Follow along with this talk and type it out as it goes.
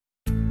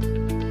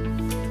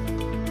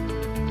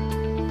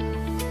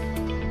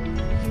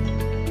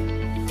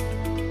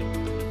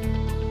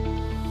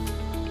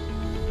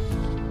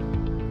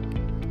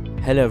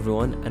Hello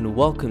everyone and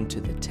welcome to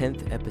the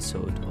 10th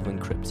episode of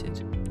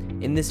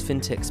Encrypted. In this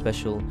Fintech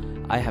special,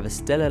 I have a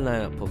stellar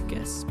lineup of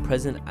guests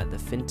present at the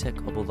Fintech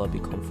Abu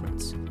Dhabi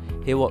conference.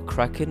 Hear what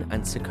Kraken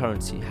and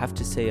Securrency have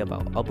to say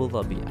about Abu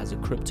Dhabi as a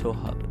crypto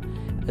hub,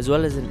 as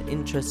well as an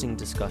interesting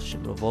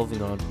discussion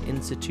revolving around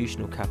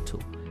institutional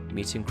capital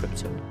meeting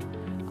crypto.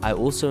 I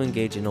also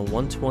engage in a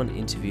one-to-one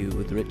interview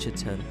with Richard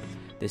Teng,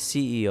 the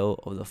CEO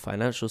of the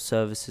Financial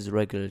Services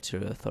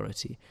Regulatory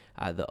Authority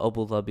at the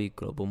Abu Dhabi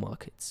Global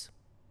Markets.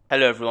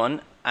 Hello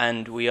everyone,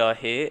 and we are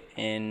here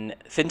in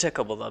Fintech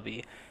Abu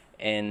Dhabi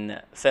in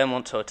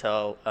Fairmont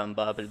Hotel,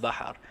 Bab al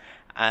Bahar.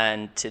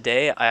 And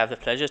today I have the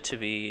pleasure to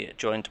be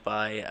joined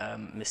by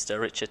Mr.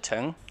 Richard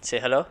Teng. Say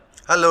hello.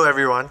 Hello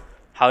everyone.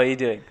 How are you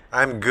doing?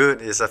 I'm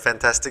good. It's a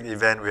fantastic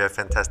event. We have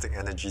fantastic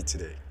energy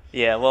today.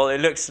 Yeah, well, it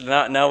looks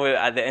now we're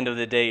at the end of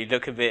the day. You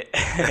look a bit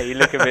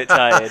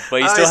tired, but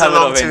you still have a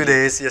long lot of 2 energy.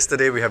 days.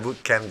 Yesterday we have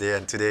boot camp day,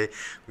 and today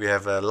we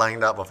have a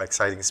lined up of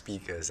exciting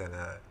speakers and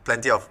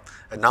plenty of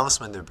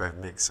announcements that we have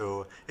made.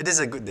 So it is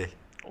a good day.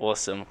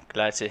 Awesome,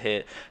 glad to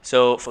hear.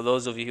 So, for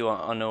those of you who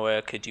are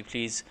unaware, could you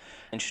please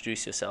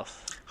introduce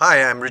yourself?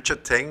 Hi, I'm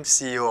Richard Teng,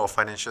 CEO of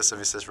Financial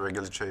Services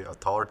Regulatory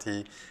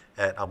Authority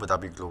at Abu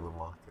Dhabi Global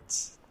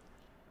Markets.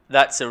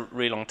 That's a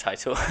really long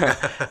title.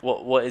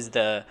 What is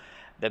the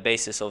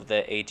basis of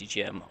the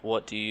ADGM?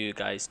 What do you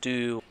guys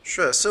do?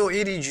 Sure. So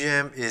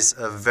ADGM is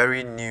a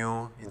very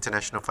new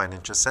international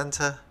financial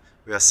center.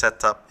 We are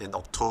set up in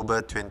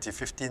October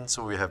 2015,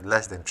 so we have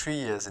less than 3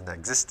 years in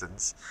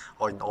existence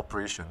or in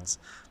operations.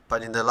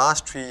 But in the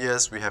last 3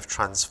 years, we have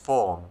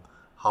transformed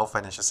how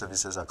financial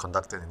services are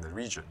conducted in the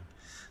region.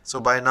 So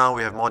by now,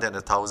 we have more than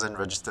 1,000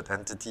 registered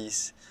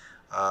entities.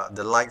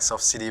 The likes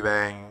of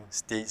Citibank,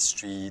 State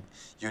Street,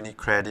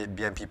 UniCredit,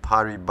 BNP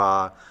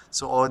Paribas.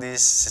 So all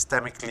these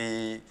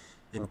systemically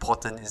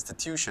important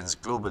institutions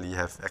globally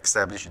have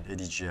established an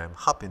ADGM,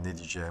 hub in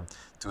ADGM,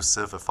 to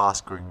serve a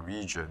fast-growing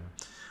region.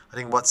 I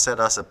think what set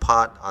us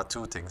apart are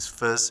two things.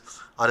 First,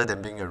 other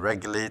than being a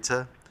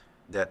regulator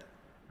that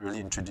really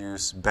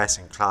introduced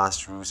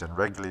best-in-class rules and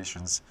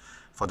regulations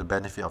for the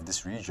benefit of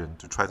this region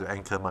to try to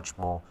anchor much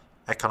more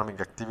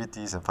economic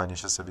activities and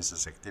financial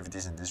services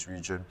activities in this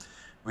region,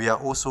 we are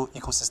also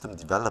ecosystem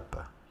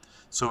developer.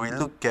 So we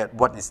look at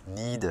what is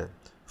needed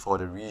for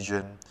the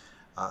region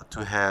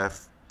to have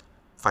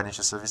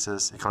financial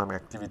services, economic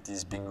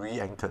activities being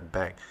re-anchored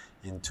back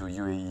into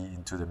UAE,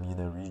 into the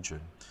MENA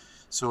region.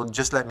 So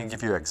just let me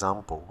give you an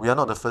example. We are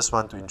not the first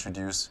one to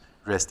introduce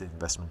real estate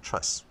investment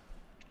trust.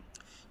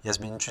 It has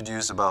been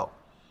introduced about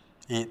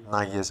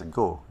 8-9 years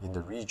ago in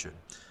the region.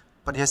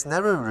 But it has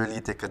never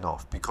really taken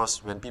off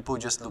because when people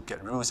just look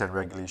at rules and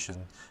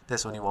regulation,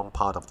 that's only one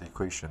part of the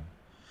equation.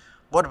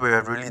 What we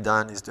have really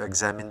done is to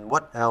examine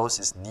what else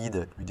is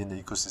needed within the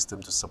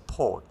ecosystem to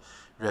support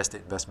real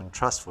estate investment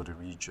trust for the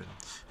region.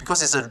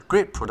 Because it's a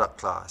great product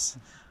class.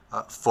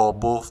 For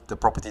both the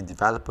property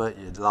developer,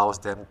 it allows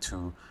them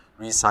to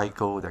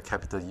recycle their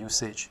capital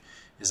usage.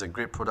 It's a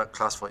great product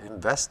class for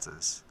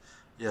investors.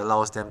 It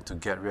allows them to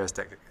get real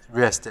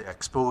estate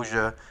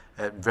exposure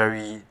at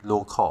very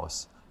low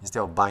cost,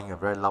 instead of buying a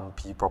very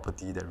lumpy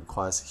property that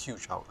requires a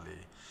huge outlay.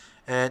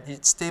 And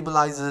it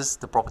stabilizes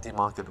the property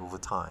market over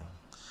time.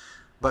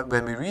 But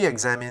when we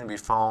re-examine, we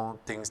found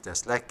things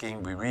that's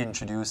lacking, we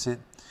reintroduce it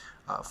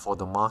for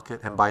the market,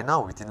 and by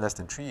now, within less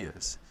than 3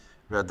 years,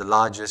 we are the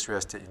largest real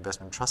estate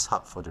investment trust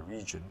hub for the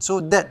region.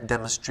 So that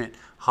demonstrates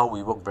how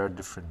we work very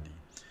differently.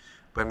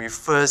 When we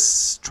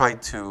first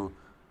tried to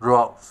roll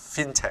out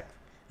Fintech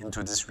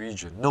into this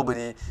region,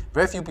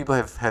 very few people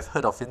have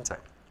heard of Fintech.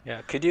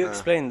 Yeah, could you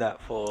explain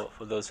that for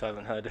those who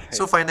haven't heard of it?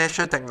 So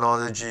financial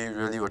technology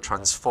really will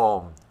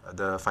transform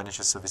the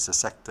financial services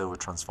sector, will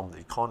transform the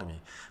economy.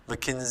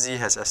 McKinsey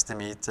has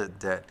estimated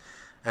that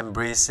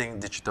embracing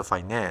digital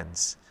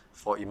finance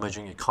for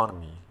emerging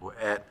economy will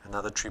add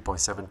another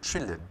 3.7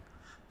 trillion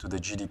to the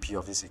GDP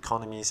of these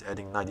economies,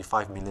 adding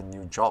 95 million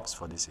new jobs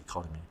for this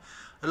economy.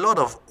 A lot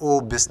of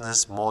old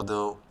business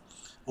model,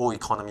 old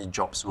economy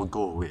jobs will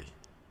go away.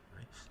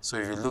 Right? So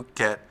if you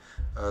look at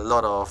a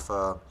lot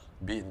of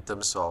be it in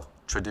terms of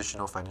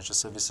traditional financial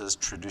services,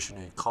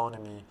 traditional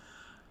economy,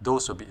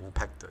 those will be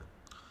impacted.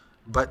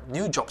 But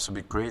new jobs will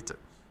be created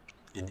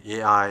in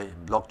AI,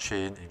 in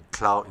blockchain, in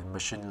cloud, in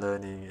machine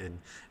learning,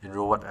 in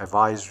robot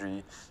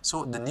advisory.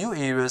 So the new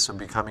areas will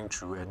be coming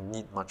through and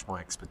need much more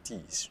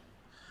expertise.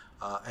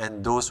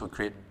 And those will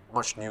create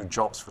much new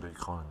jobs for the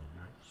economy.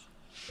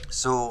 Right?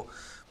 So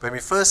when we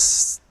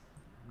first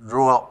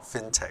roll out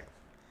Fintech,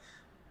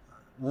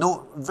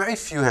 very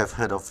few have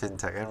heard of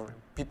Fintech, and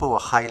people were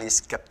highly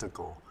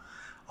skeptical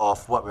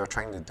of what we are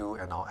trying to do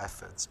and our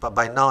efforts. But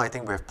by now, I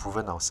think we have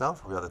proven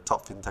ourselves. We are the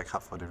top Fintech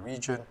hub for the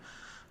region.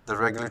 The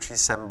regulatory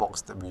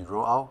sandbox that we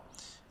roll out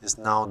is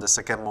now the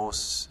second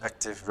most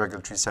active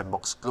regulatory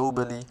sandbox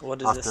globally. What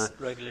does this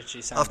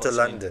regulatory sandbox after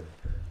London?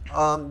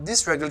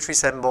 This regulatory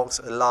sandbox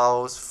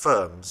allows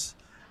firms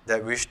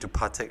that wish to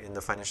partake in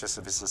the financial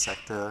services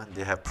sector.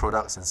 They have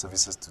products and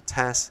services to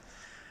test.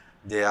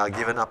 They are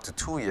given up to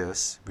 2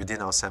 years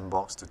within our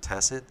sandbox to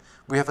test it.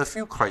 We have a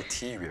few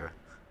criteria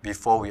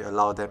before we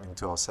allow them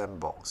into our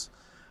sandbox.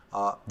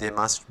 They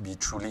must be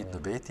truly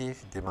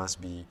innovative, they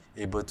must be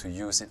able to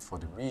use it for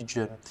the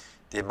region,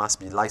 they must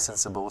be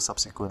licensable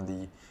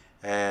subsequently,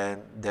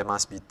 and there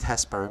must be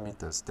test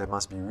parameters, there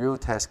must be real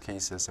test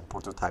cases and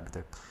prototypes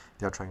that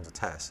they are trying to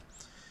test.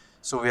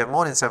 So we have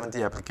more than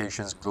 70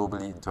 applications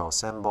globally into our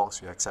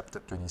sandbox. We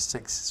accepted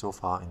 26 so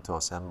far into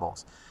our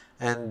sandbox.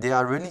 And they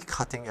are really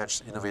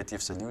cutting-edge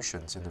innovative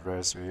solutions in the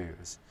various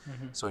areas.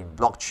 So in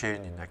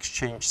blockchain, in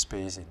exchange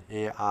space, in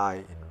AI,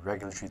 in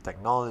regulatory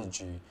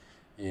technology,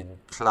 in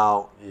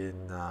cloud, in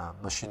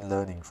machine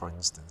learning, for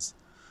instance.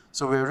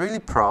 So we're really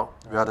proud.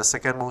 We are the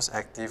second most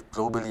active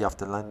globally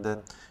after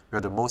London. We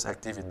are the most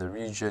active in the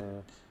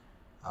region,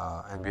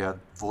 and we are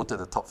voted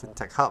the top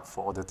fintech hub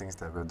for all the things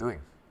that we're doing.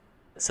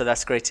 So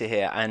that's great to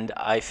hear, and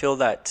I feel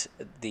that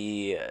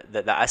the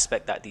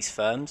aspect that these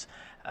firms,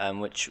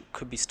 which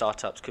could be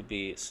startups, could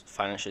be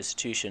financial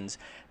institutions,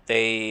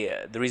 the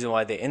reason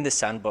why they're in the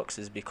sandbox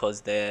is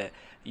because they're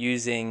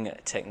using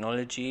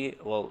technology,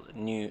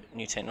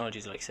 new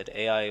technologies like I said,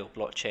 AI or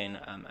blockchain,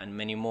 and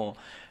many more,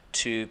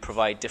 to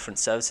provide different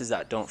services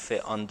that don't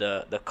fit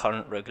under the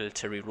current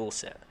regulatory rule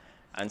set,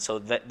 and so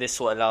this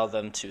will allow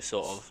them to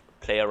sort of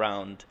play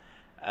around,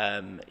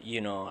 and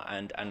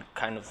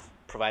kind of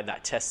provide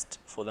that test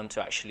for them to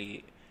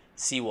actually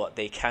see what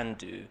they can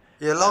do.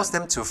 It allows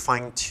them to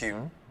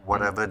fine-tune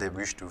whatever they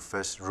wish to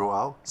first roll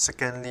out.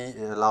 Secondly,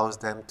 it allows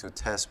them to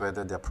test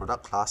whether their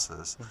product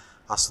classes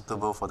are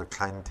suitable for the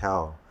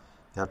clientele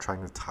they are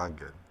trying to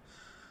target.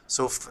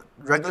 So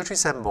regulatory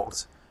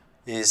sandbox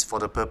is for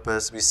the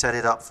purpose, we set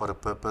it up for the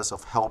purpose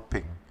of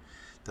helping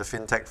the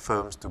fintech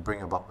firms to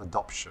bring about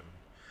adoption.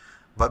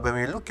 But when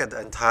we look at the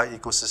entire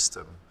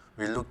ecosystem,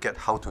 we look at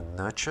how to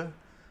nurture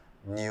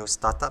new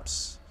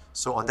startups.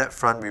 So on that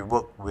front, we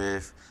work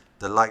with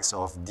the likes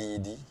of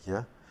DED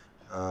here,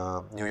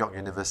 New York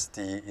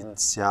University,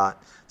 INSEAD,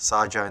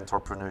 Saja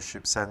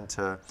Entrepreneurship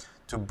Center,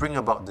 to bring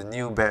about the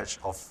new batch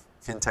of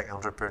fintech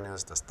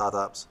entrepreneurs, the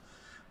startups.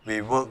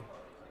 We work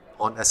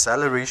on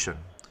acceleration.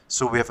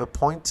 So we have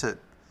appointed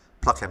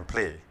Plug and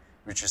Play,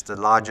 which is the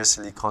largest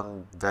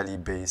Silicon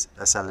Valley-based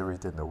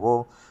accelerator in the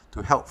world,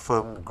 to help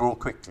firms grow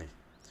quickly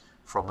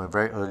from a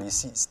very early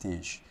seed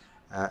stage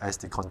as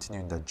they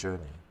continue in their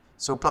journey.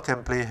 So Plug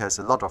and Play has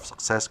a lot of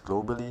success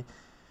globally.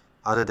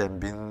 Other than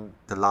being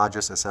the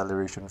largest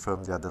acceleration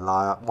firm, they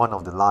are one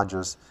of the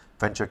largest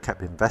venture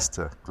cap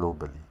investor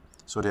globally.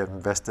 So they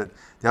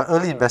are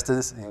early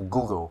investors in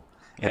Google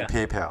and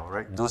PayPal,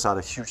 right? Those are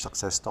the huge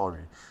success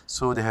story.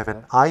 So they have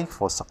an eye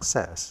for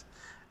success,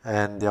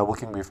 and they are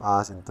working with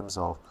us in terms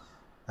of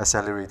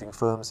accelerating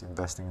firms,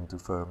 investing into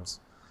firms.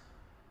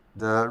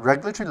 The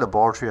regulatory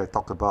laboratory I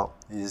talked about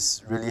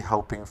is really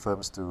helping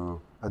firms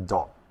to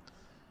adopt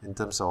in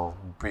terms of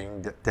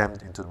bringing them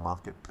into the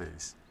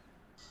marketplace.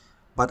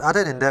 But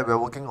other than that, we're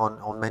working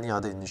on many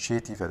other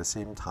initiatives at the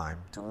same time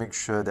to make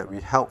sure that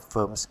we help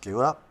firms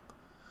scale up,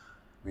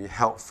 we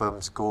help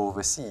firms go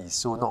overseas.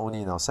 So not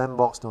only in our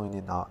sandbox, not only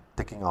in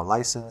taking our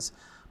license,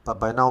 but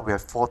by now we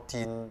have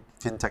 14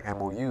 fintech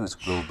MOUs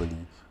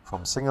globally,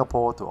 from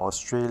Singapore to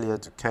Australia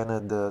to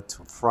Canada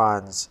to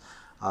France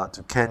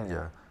to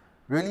Kenya,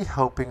 really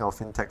helping our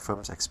fintech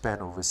firms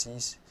expand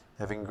overseas,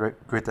 having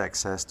greater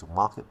access to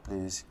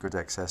marketplace, greater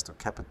access to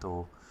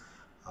capital,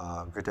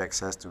 greater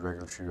access to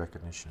regulatory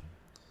recognition.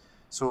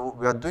 So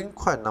we are doing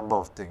quite a number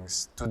of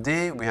things.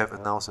 Today we have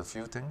announced a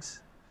few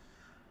things.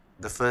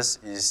 The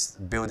first is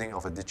building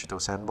of a digital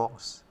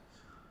sandbox.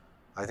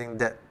 I think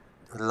that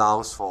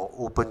allows for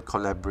open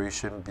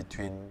collaboration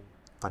between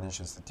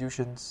financial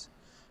institutions,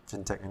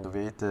 fintech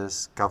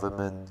innovators,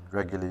 government,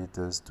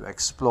 regulators to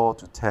explore,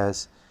 to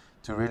test,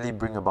 to really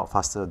bring about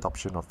faster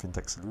adoption of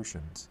fintech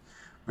solutions.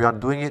 We are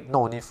doing it not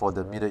only for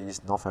the Middle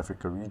East, North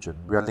Africa region.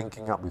 We are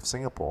linking up with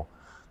Singapore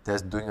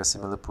that's doing a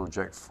similar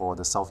project for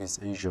the Southeast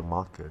Asia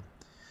market.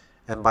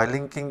 And by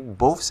linking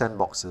both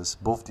sandboxes,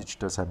 both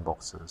digital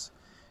sandboxes,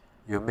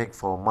 you make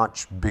for a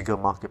much bigger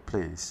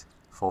marketplace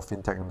for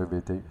fintech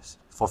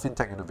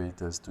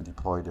innovators to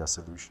deploy their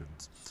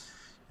solutions.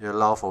 You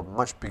allow for a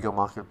much bigger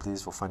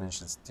marketplace for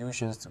financial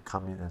institutions to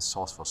come in and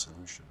source for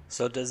solutions.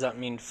 So does that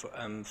mean,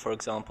 for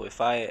example,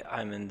 if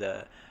I'm in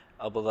the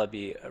Abu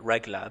Dhabi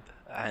Reg Lab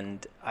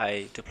and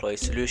I deploy a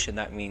solution,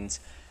 that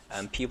means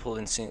people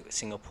in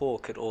Singapore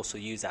could also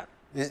use that?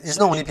 It's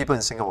not only people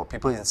in Singapore,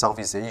 people in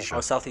Southeast Asia.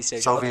 Oh, Southeast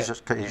Asia.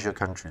 Southeast Asia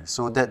countries.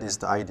 So that is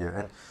the idea.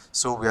 And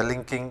so we are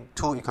linking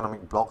two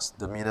economic blocks,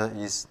 the Middle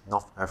East,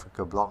 North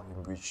Africa block,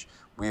 in which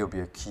we will be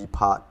a key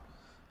part,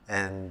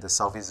 and the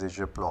Southeast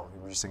Asia block,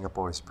 in which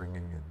Singapore is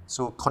bringing in.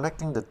 So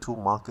connecting the two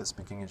markets,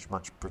 making it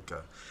much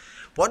quicker.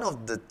 One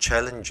of the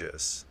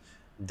challenges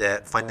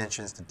that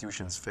financial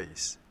institutions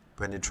face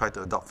when they try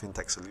to adopt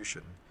fintech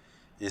solution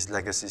is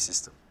legacy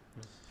system.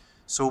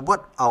 So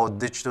what our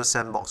digital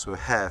sandbox will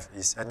have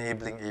is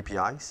enabling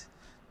APIs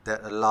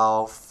that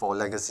allow for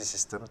legacy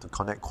system to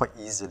connect quite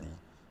easily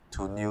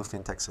to new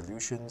fintech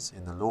solutions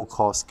in a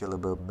low-cost,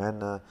 scalable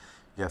manner.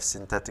 You have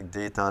synthetic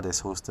data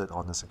that's hosted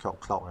on a secure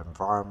cloud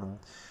environment.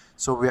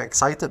 So we're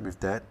excited with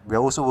that. We're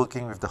also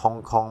working with the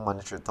Hong Kong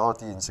Monetary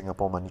Authority and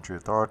Singapore Monetary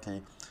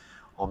Authority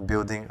on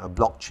building a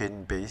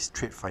blockchain-based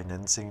trade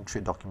financing,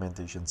 trade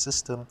documentation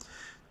system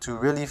to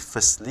really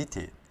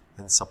facilitate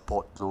and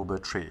support global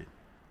trade.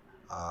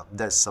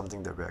 That's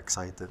something that we're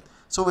excited.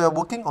 So we are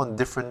working on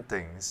different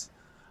things,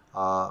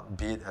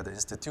 be it at the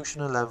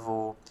institutional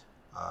level,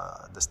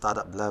 the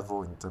startup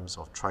level, in terms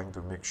of trying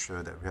to make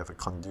sure that we have a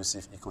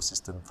conducive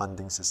ecosystem,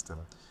 funding system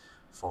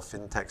for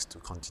fintechs to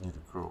continue to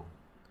grow.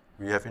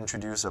 We have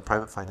introduced a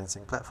private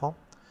financing platform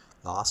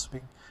last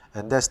week,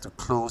 and that's to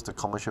close the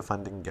commercial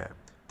funding gap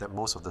that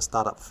most of the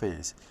startup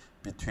face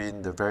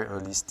between the very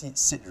early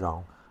seed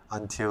round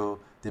until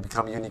they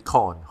become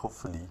unicorn,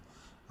 hopefully,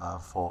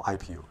 for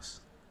IPOs.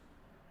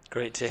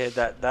 Great to hear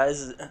that. That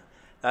is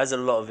a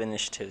lot of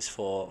initiatives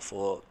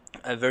for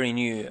a very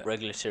new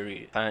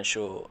regulatory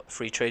financial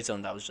free trade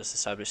zone that was just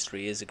established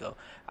 3 years ago.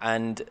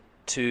 And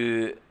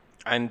to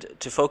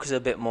focus a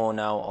bit more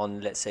now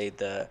on, let's say,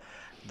 the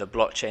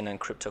blockchain and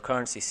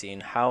cryptocurrency scene,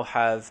 how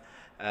have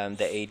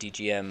the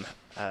ADGM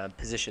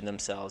positioned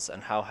themselves,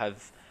 and how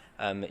have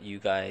you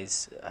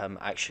guys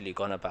actually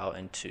gone about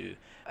into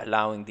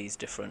allowing these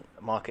different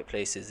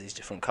marketplaces, these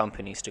different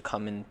companies to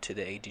come into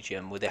the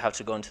ADGM? Would they have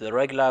to go into the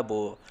Reg Lab,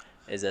 or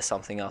is there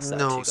something else that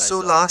you No, guys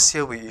so are? last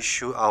year we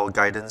issued our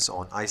guidance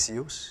on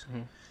ICOs.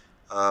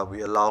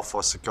 We allow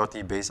for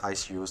security-based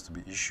ICOs to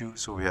be issued.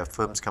 So we have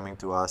firms coming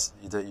to us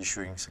either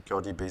issuing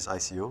security-based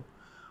ICO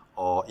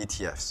or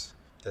ETFs.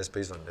 That's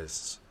based on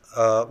this.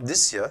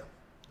 This year,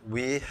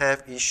 we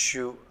have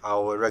issued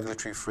our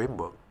regulatory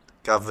framework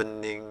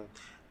governing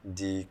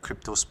the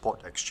crypto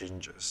spot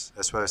exchanges,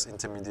 as well as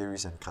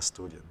intermediaries and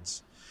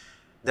custodians.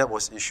 That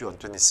was issued on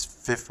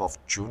 25th of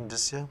June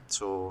this year,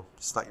 so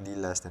slightly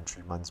less than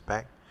 3 months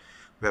back.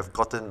 We have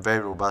gotten very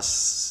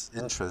robust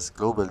interest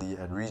globally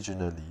and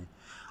regionally.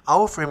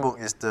 Our framework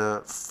is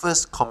the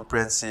first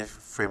comprehensive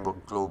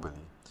framework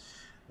globally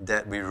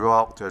that we roll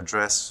out to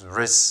address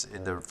risks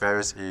in the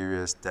various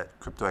areas that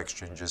crypto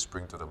exchanges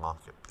bring to the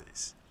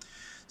marketplace.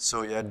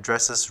 So it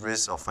addresses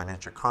risks of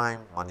financial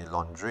crime, money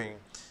laundering,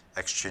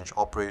 exchange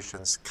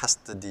operations,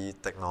 custody,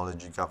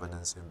 technology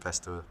governance,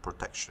 investor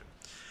protection.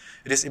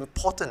 It is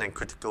important and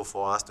critical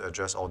for us to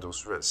address all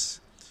those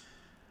risks,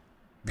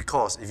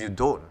 because if you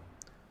don't,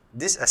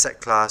 this asset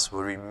class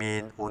will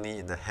remain only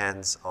in the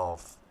hands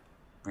of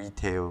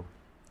retail,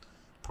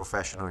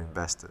 professional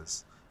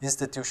investors.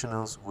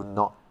 Institutionals would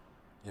not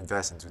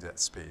invest into that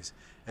space,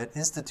 and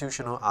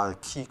institutional are a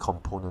key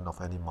component of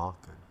any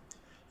market.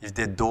 If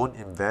they don't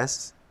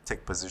invest,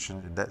 take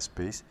position in that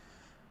space,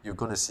 you're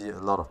going to see a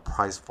lot of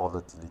price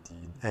volatility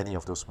in any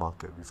of those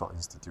markets without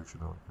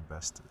institutional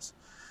investors.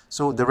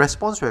 So the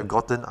response we have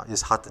gotten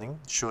is heartening,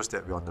 shows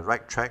that we're on the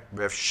right track.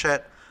 We have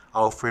shared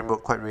our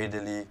framework quite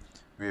readily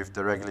with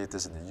the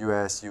regulators in the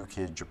US,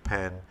 UK,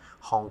 Japan,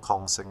 Hong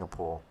Kong,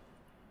 Singapore,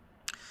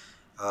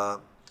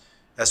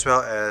 as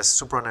well as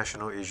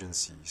supranational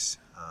agencies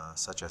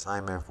such as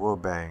IMF,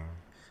 World Bank,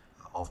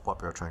 of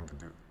what we're trying to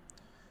do.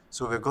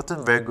 So we've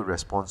gotten very good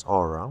response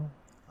all around.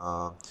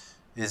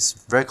 It's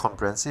very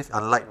comprehensive,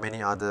 unlike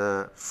many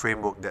other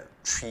frameworks that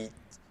treat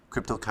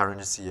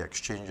cryptocurrency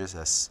exchanges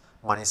as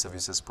money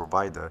services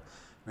provider,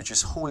 which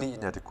is wholly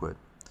inadequate.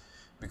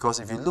 Because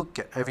if you look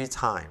at every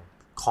time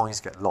coins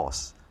get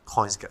lost,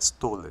 coins get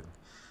stolen,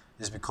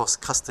 it's because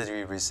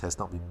custody risk has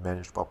not been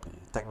managed properly.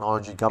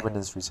 Technology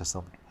governance risk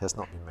has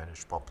not been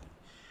managed properly.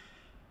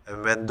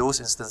 And when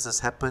those instances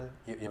happen,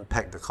 you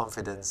impact the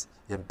confidence,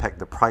 you impact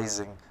the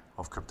pricing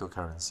of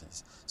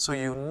cryptocurrencies. So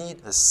you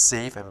need a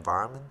safe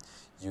environment,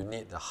 you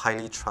need a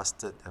highly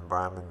trusted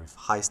environment with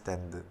high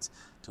standards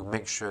to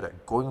make sure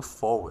that going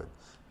forward,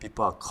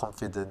 people are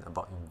confident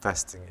about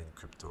investing in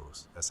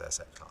cryptos as an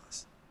asset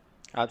class.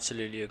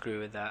 Absolutely agree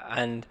with that.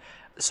 And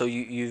so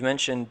you've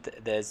mentioned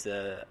there's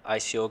the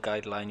ICO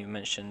guideline, you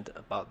mentioned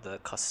about the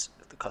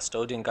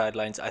custodian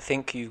guidelines. I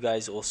think you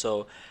guys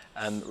also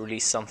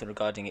released something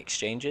regarding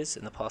exchanges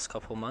in the past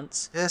couple of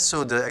months. Yeah,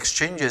 so the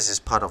exchanges is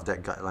part of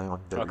that guideline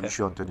that we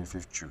issued on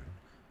 25th June,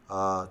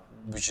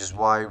 which is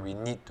why we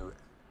need to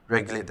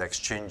regulate the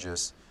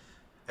exchanges,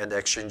 and the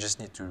exchanges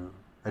need to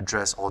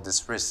address all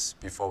these risks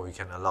before we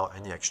can allow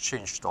any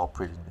exchange to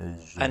operate in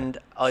Asia. And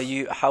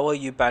how are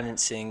you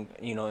balancing,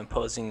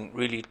 imposing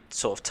really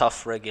sort of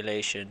tough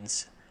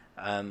regulations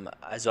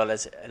as well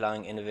as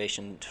allowing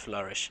innovation to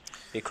flourish?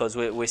 Because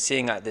we're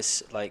seeing at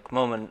this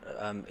moment,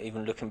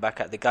 even looking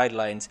back at the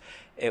guidelines,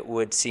 it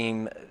would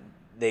seem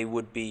they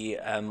would be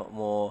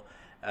more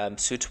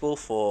suitable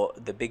for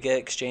the bigger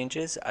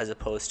exchanges as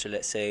opposed to,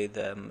 let's say,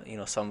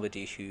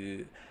 somebody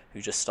who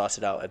just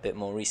started out a bit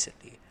more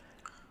recently.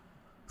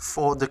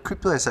 For the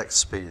crypto asset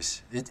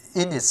space, it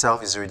in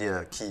itself is already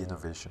a key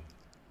innovation.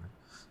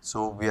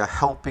 So we are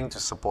helping to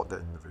support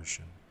that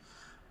innovation.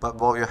 But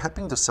while we are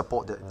helping to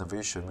support that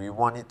innovation, we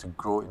want it to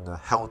grow in a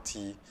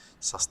healthy,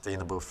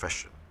 sustainable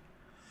fashion.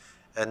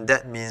 And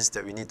that means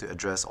that we need to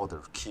address all the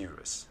key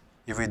risks.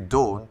 If we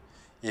don't,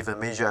 if a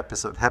major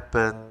episode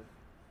happens,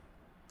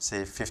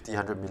 say 50,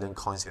 100 million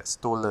coins get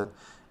stolen,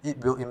 it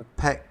will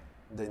impact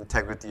the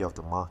integrity of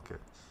the market.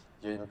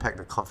 you impact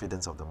the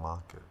confidence of the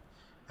market.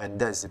 And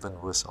that is even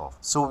worse off.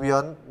 So we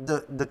are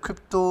the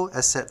crypto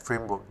asset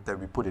framework that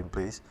we put in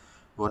place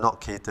will not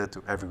cater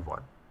to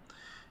everyone.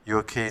 It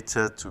will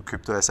cater to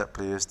crypto asset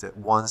players that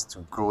wants to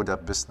grow their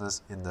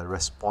business in a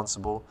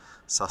responsible,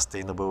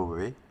 sustainable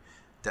way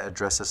that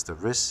addresses the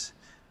risks,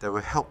 that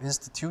will help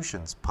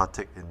institutions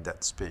partake in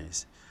that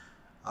space.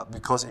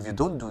 Because if you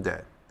don't do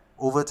that,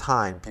 over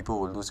time, people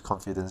will lose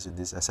confidence in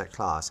this asset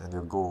class and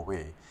they'll go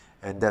away.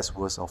 And that's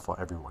worse off for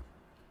everyone.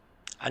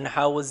 And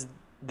how was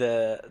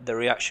the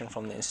reaction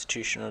from the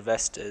institutional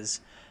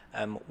investors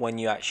when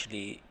you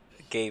actually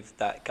gave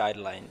that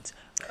guidelines?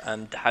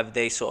 Have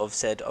they sort of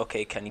said,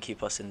 okay, can you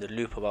keep us in the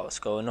loop about what's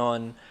going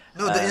on?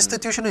 No, the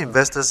institutional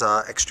investors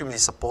are extremely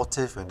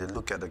supportive when they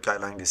look at the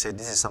guideline. They say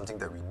this is something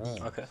that we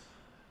need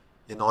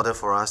in order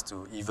for us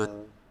to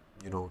even,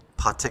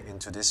 partake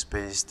into this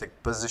space,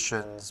 take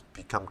positions,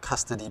 become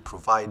custody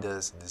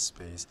providers in this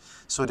space.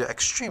 So they're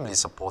extremely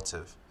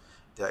supportive.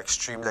 They're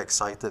extremely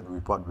excited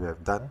with what we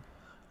have done.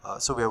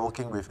 So we are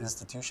working with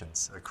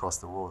institutions across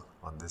the world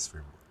on this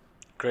framework.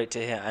 Great to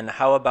hear. And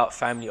how about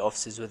family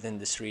offices within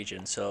this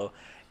region? So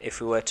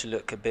if we were to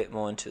look a bit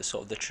more into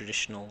sort of the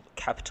traditional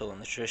capital and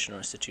the traditional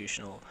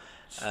institutional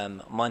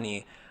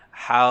money,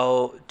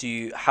 how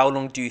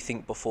long do you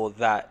think before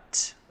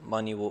that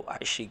money will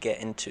actually get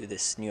into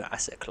this new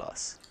asset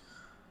class?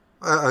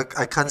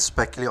 I can't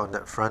speculate on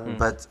that front,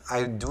 but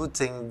I do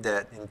think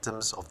that in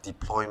terms of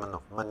deployment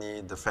of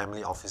money, the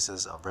family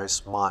offices are very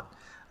smart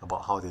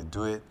about how they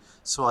do it.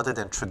 So other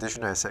than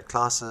traditional asset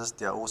classes,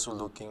 they are also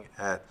looking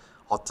at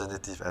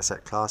alternative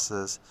asset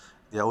classes.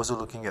 They are also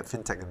looking at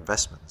fintech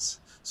investments.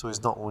 So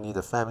it's not only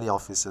the family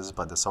offices,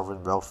 but the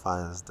sovereign wealth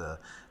funds, the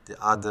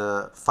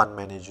other fund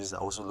managers are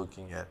also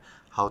looking at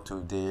how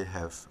do they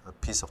have a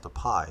piece of the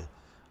pie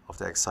of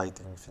the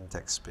exciting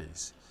fintech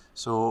space.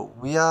 So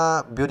we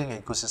are building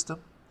an ecosystem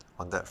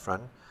on that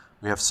front.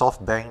 We have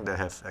SoftBank that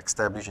have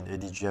established an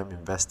ADGM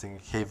investing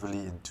heavily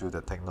into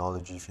the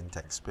technology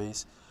fintech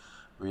space.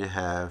 We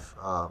have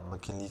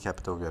McKinley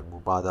Capital, we have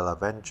Mubadala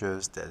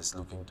Ventures that is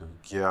looking to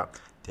gear up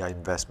their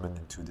investment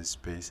into this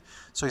space.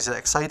 So it's an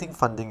exciting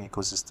funding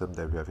ecosystem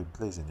that we have in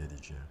place in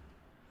ADGM.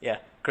 Yeah,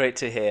 great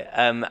to hear.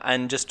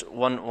 And just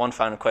one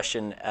final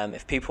question.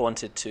 If people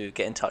wanted to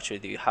get in touch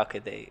with you, how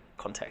could they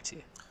contact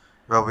you?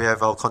 Well, we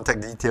have our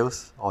contact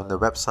details on the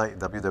website,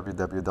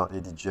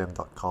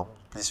 www.adgm.com.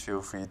 Please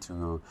feel free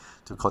to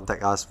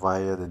contact us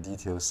via the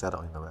details set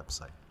out in the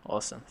website.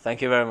 Awesome.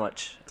 Thank you very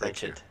much,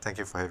 Richard. Thank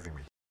you for having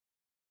me.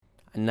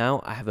 And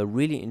now I have a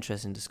really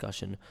interesting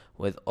discussion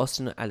with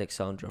Austin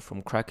Alexandra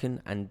from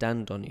Kraken and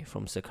Dan Donny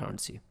from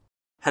Securrency.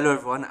 Hello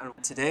everyone,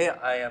 and today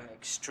I am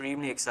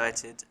extremely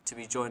excited to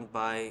be joined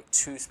by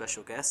two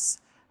special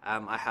guests.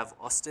 I have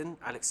Austin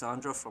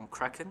Alexandra from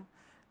Kraken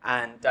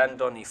and Dan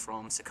Donny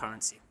from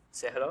Securrency.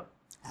 Say hello.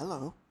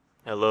 Hello.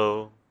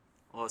 Hello.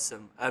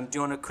 Awesome. Do you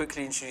want to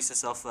quickly introduce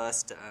yourself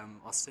first,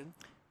 Austin?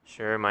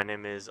 Sure, my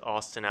name is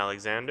Austin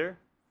Alexander.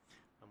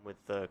 I'm with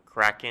the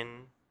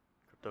Kraken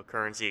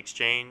cryptocurrency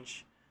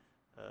exchange.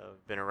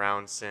 Been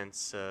around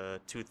since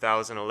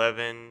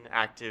 2011,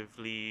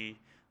 actively.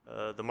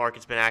 The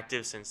market's been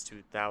active since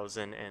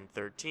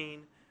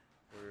 2013.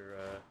 We're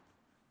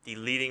the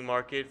leading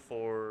market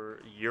for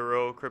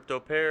Euro crypto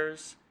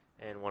pairs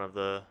and one of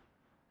the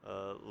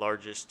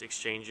largest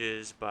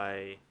exchanges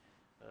by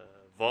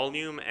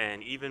volume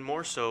and even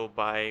more so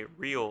by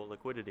real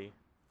liquidity.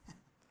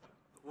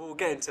 We'll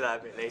get into that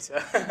a bit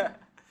later.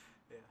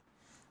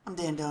 I'm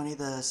Dan Donny,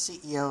 the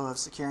CEO of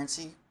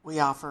Securrency. We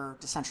offer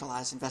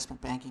decentralized investment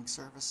banking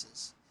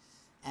services.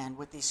 And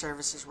with these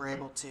services, we're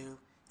able to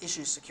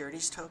issue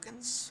securities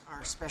tokens.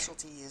 Our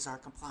specialty is our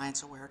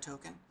compliance-aware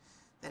token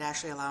that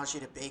actually allows you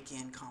to bake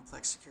in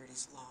complex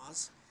securities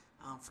laws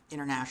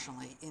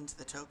internationally into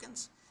the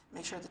tokens.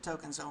 Make sure the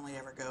tokens only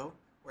ever go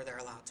where they're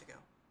allowed to go.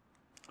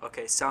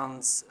 Okay,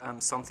 sounds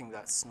something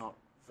that's not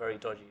very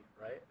dodgy,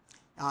 right?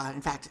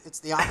 In fact, it's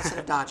the opposite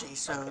of dodgy.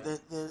 So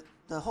okay.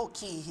 The whole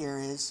key here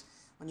is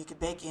when you can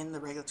bake in the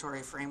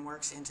regulatory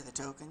frameworks into the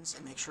tokens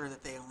and make sure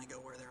that they only go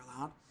where they're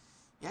allowed,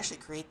 you actually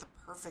create the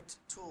perfect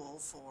tool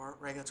for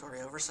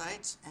regulatory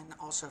oversight and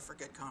also for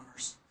good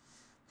commerce.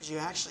 Because you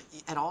actually,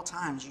 at all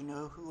times, you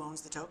know who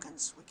owns the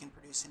tokens. We can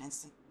produce an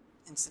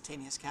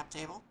instantaneous cap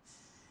table.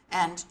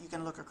 And you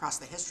can look across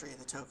the history of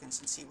the tokens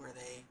and see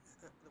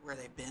where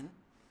they've been.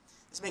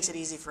 This makes it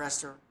easy for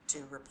us to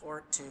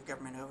report to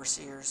government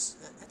overseers,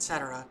 et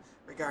cetera,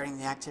 regarding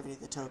the activity of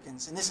the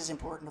tokens. And this is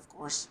important, of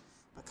course,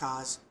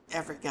 because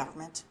every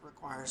government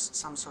requires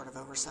some sort of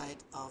oversight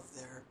of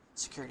their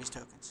securities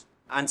tokens.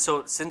 And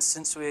so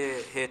since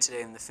we're here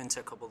today in the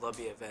Fintech Abu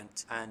Dhabi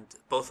event, and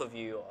both of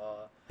you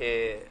are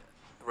here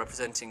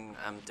representing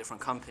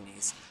different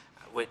companies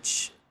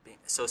which are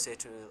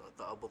associated with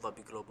the Abu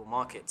Dhabi global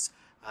markets,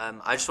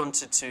 I just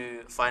wanted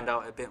to find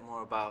out a bit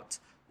more about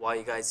why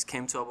you guys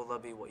came to Abu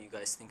Dhabi, what you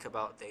guys think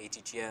about the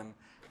ADGM,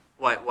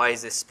 why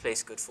is this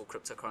place good for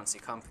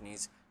cryptocurrency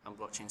companies and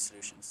blockchain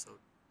solutions. So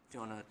do you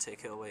want to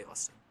take it away,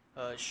 Austin?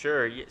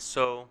 Sure. Yeah,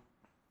 so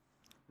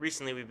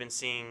recently we've been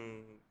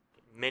seeing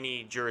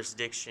many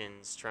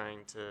jurisdictions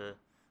trying to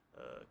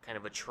kind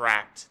of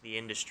attract the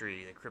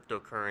industry, the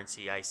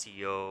cryptocurrency,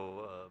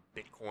 ICO,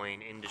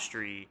 Bitcoin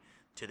industry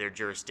to their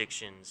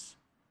jurisdictions.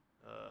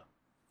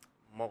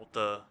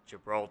 Malta,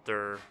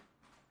 Gibraltar,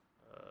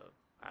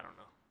 I don't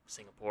know,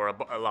 Singapore,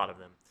 a lot of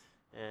them.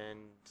 And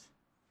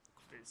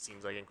it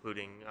seems like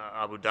including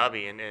Abu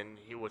Dhabi. And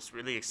what's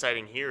really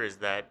exciting here is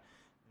that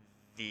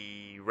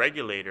the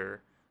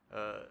regulator,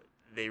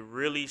 they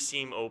really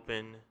seem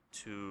open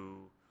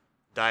to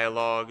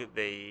dialogue.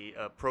 They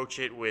approach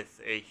it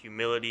with a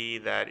humility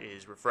that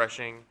is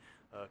refreshing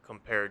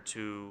compared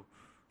to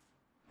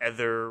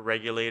other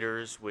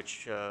regulators,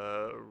 which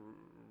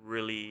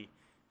really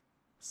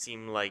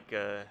seem like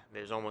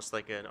there's almost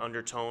like an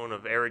undertone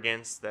of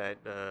arrogance that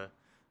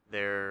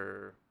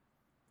they're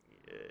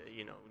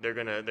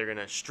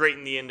gonna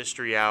straighten the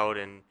industry out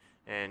and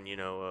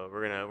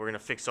we're gonna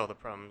fix all the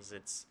problems.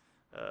 It's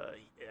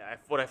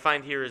what I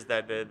find here is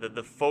that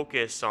the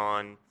focus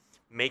on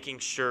making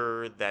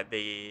sure that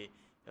they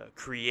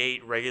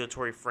create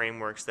regulatory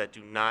frameworks that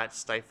do not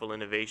stifle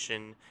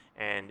innovation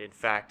and, in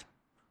fact,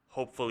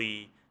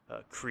 hopefully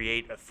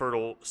create a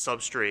fertile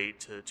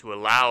substrate to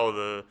allow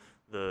the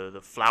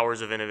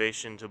flowers of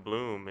innovation to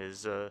bloom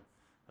is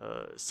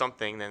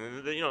something.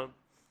 And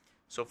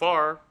so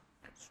far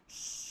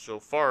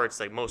it's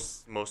like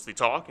mostly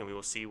talk, and we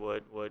will see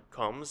what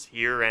comes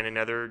here and in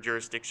other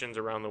jurisdictions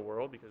around the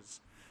world,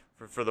 because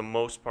for the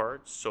most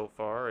part so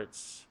far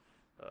it's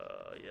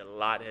a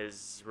lot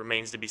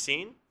remains to be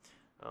seen,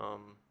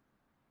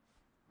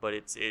 but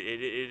it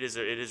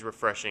is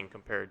refreshing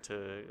compared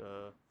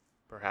to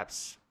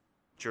perhaps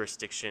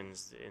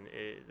jurisdictions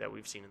that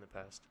we've seen in the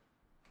past.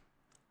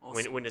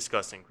 Awesome. When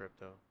discussing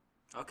crypto.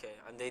 Okay,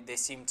 and they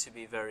seem to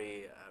be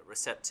very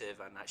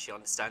receptive and actually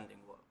understanding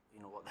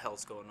what the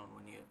hell's going on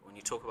when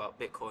you talk about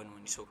Bitcoin,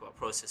 when you talk about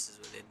processes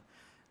within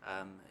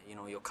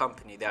your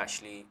company. They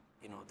actually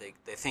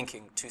they're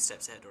thinking 2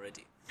 steps ahead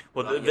already.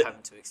 Well, you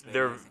having to explain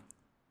anything.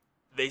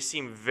 They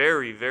seem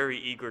very, very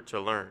eager to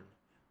learn.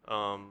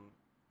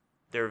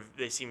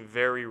 They seem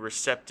very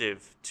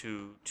receptive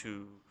to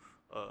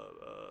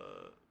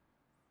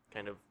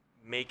kind of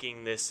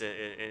making this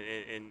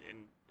in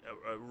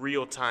a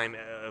real-time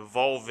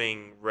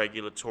evolving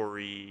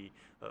regulatory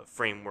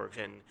framework,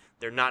 and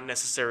they're not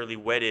necessarily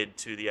wedded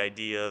to the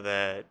idea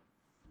that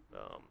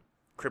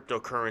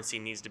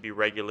cryptocurrency needs to be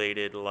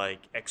regulated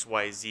like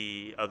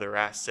XYZ other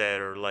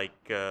asset, or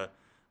like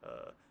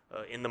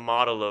in the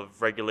model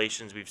of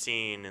regulations we've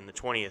seen in the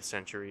 20th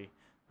century.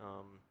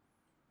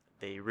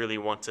 They really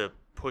want to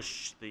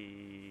push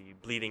the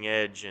bleeding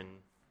edge and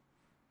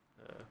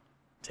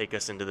take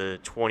us into the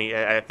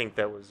I think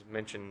that was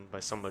mentioned by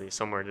somebody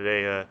somewhere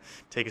today,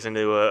 take us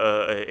into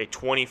a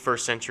 21st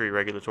century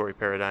regulatory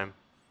paradigm.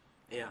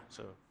 Yeah.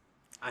 So.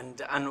 And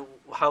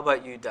how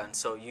about you, Dan?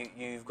 So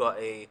you've got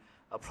a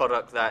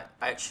product that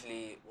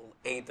actually will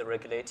aid the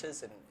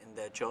regulators in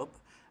their job.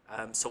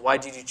 So why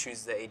did you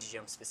choose the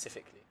AGM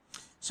specifically?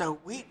 So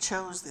we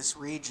chose this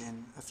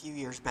region a few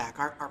years back.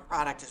 Our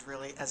product is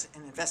really, as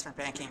an investment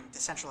banking,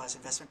 decentralized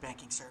investment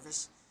banking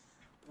service,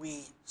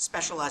 we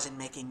specialize in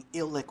making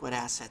illiquid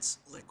assets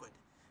liquid.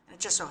 And it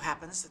just so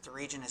happens that the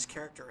region is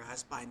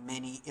characterized by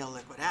many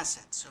illiquid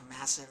assets, so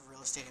massive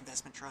real estate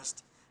investment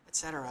trust, et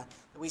cetera,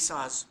 that we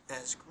saw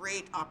as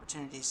great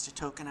opportunities to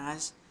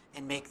tokenize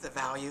and make the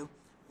value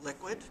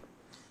liquid.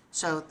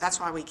 So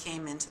that's why we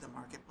came into the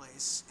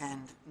marketplace,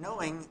 and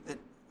knowing that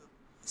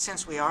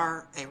since we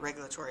are a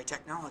regulatory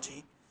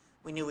technology,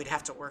 we knew we'd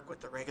have to work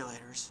with the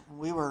regulators. And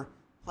we were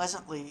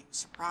pleasantly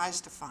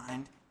surprised to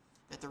find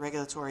that the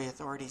regulatory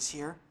authorities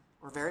here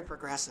were very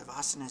progressive.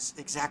 Austin is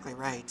exactly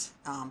right.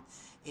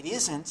 It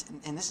isn't,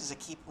 and this is a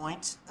key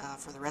point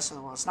for the rest of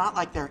the world, it's not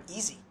like they're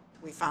easy.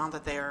 We found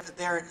that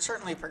they're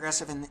certainly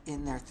progressive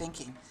in their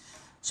thinking.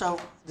 So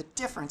the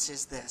difference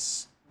is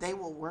this: they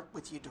will work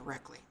with you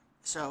directly.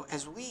 So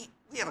as we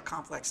have a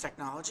complex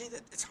technology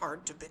that it's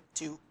hard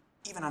to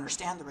even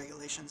understand the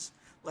regulations,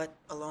 let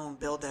alone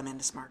build them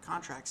into smart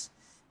contracts,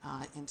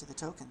 into the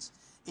tokens.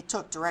 It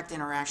took direct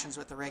interactions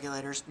with the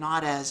regulators,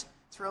 not as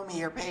throw me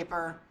your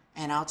paper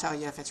and I'll tell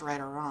you if it's right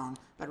or wrong,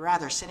 but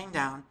rather sitting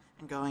down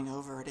and going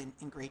over it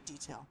in great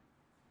detail.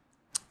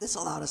 This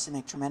allowed us to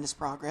make tremendous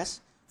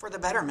progress for the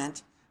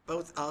betterment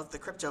both of the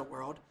crypto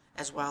world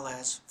as well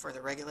as for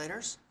the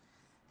regulators.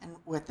 And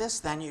with this,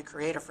 then, you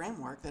create a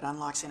framework that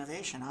unlocks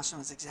innovation. Austin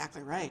was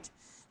exactly right.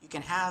 You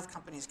can have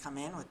companies come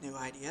in with new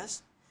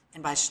ideas,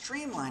 and by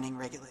streamlining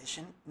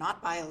regulation,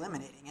 not by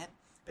eliminating it,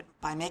 but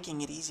by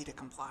making it easy to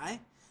comply,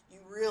 you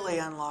really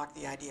unlock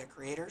the idea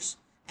creators.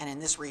 And in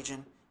this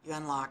region, you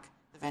unlock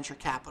the venture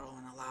capital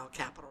and allow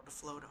capital to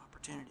flow to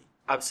opportunity.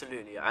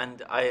 Absolutely.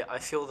 And I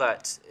feel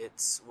that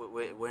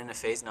we're in a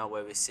phase now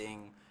where we're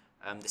seeing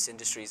this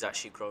industry is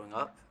actually growing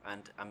up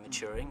and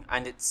maturing.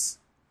 And it's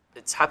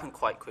happened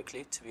quite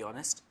quickly, to be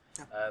honest,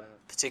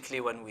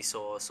 particularly when we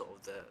saw sort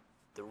of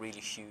the really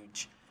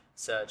huge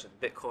surge in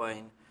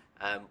Bitcoin.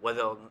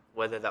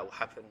 Whether that will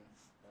happen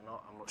or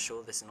not, I'm not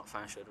sure. This is not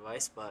financial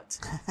advice, but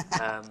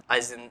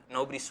as in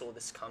nobody saw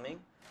this coming.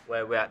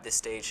 where we're at this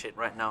stage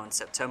right now in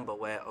September,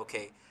 where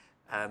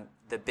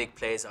the big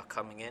players are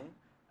coming in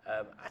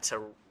at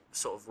a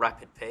sort of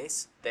rapid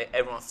pace.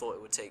 Everyone thought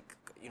it would take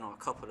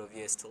a couple of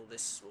years till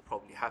this will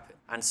probably happen.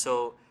 And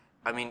so,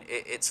 I mean,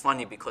 it's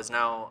funny because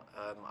now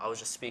I was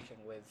just speaking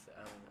with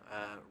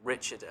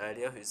Richard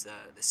earlier, who's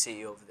the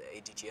CEO of the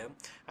ADGM,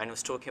 and he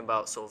was talking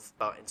about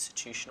about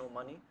institutional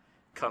money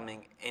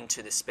coming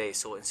into the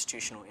space, or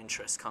institutional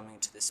interest coming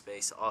into the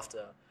space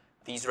after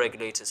these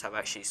regulators have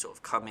actually sort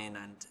of come in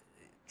and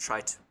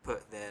tried to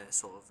put their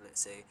sort of, let's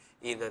say,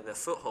 either the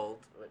foothold,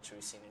 which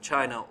we've seen in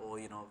China, or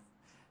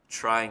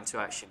trying to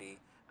actually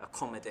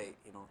accommodate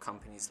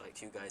companies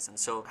like you guys. And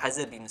so, has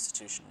there been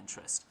institutional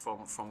interest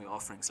from your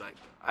offerings? Like,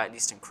 at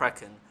least in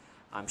Kraken,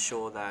 I'm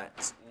sure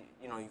that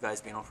you guys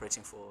have been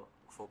operating for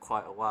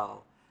quite a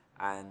while,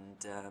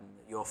 and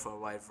you offer a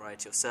wide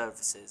variety of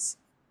services.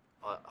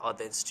 Are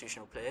the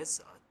institutional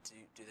players? Do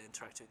they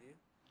interact with you?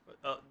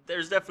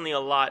 There's definitely a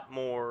lot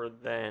more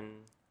than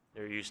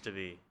there used to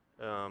be.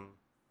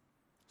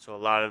 So a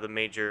lot of the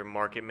major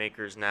market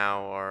makers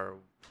now are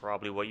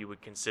probably what you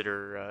would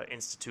consider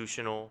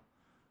institutional.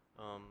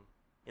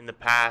 In the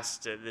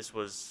past, this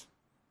was,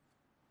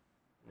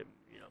 a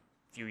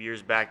few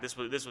years back, this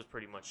was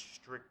pretty much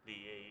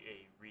strictly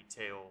a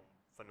retail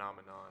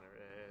phenomenon, or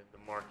the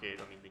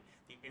market. I mean,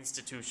 the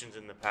institutions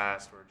in the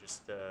past were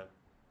just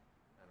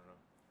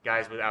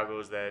guys with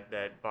algos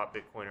that bought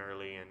Bitcoin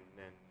early and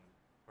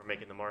were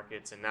making the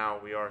markets, and now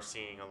we are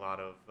seeing a lot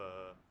of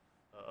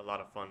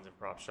funds and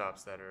prop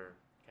shops that are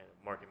kind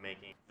of market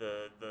making.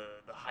 The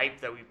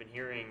hype that we've been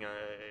hearing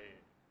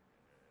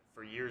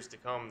for years to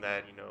come,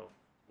 that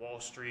Wall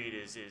Street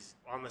is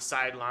on the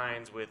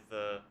sidelines with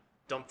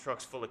dump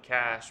trucks full of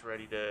cash,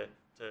 ready to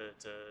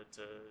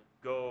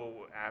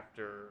go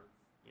after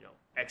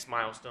X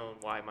milestone,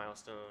 Y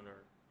milestone,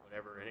 or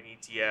whatever, an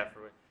ETF,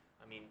 or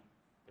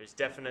there's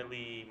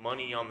definitely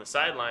money on the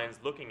sidelines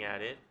looking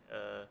at it,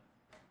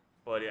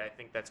 but I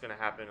think that's going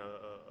to happen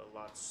a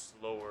lot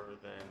slower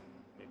than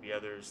maybe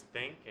others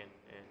think,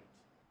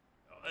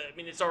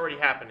 and it's already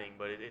happening,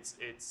 but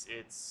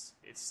it's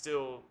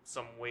still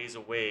some ways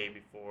away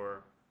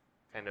before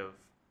kind of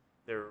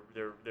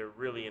they're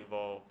really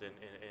involved in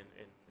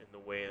the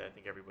way that I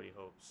think everybody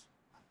hopes.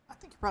 I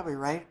think you're probably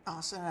right,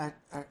 Austin.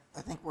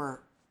 I think we're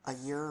a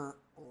year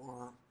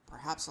or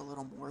perhaps a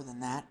little more than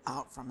that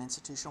out from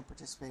institutional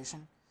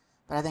participation.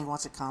 But I think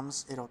once it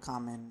comes, it'll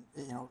come in.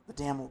 The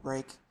dam will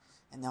break,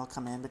 and they'll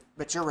come in.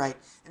 But you're right,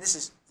 and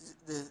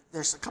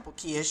there's a couple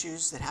key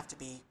issues that have to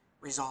be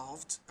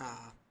resolved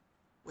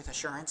with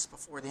assurance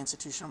before the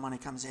institutional money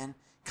comes in.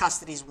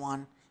 Custody's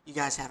one. You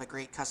guys have a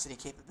great custody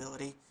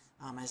capability.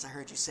 As I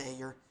heard you say,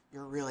 you're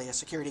really a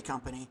security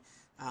company,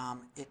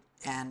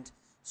 and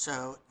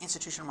so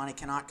institutional money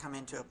cannot come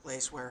into a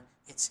place where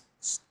it's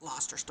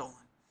lost or stolen.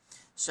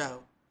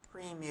 So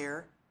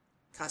premier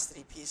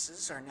custody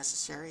pieces are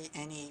necessary.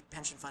 Any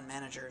pension fund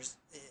manager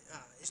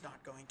is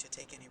not going to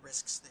take any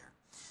risks there.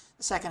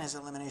 The second is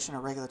elimination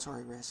of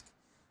regulatory risk.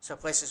 So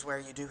places where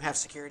you do have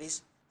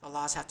securities, the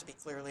laws have to be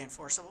clearly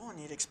enforceable,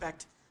 and you'd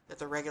expect that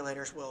the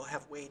regulators will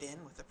have weighed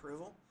in with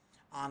approval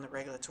on the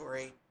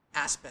regulatory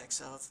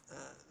aspects of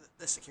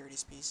the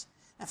securities piece.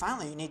 And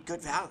finally, you need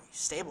good value,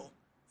 stable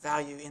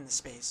value in the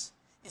space.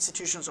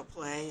 Institutions will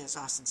play, as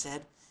Austin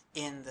said,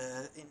 in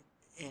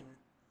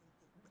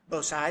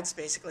both sides,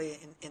 basically,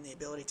 in the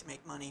ability to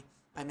make money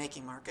by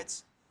making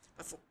markets.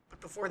 But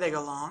before they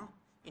go long,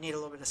 you need a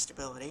little bit of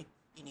stability.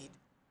 You need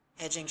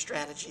hedging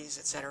strategies,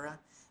 et cetera.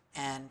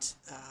 And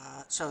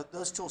so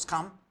those tools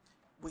come.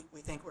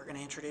 We think we're going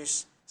to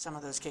introduce some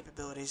of those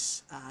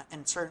capabilities,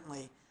 and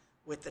certainly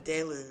with the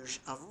deluge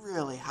of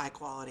really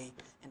high-quality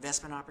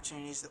investment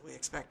opportunities that we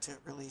expect to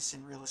release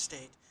in real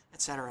estate,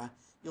 et cetera,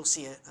 you'll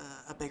see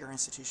a bigger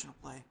institutional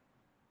play.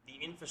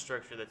 The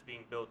infrastructure that's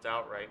being built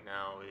out right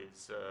now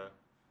is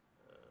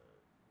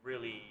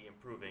really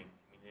improving.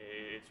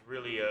 It's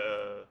really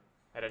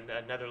at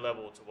another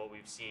level to what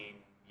we've seen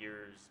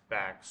years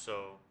back.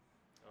 So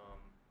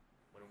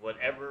when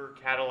whatever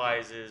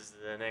catalyzes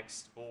the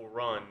next bull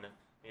run,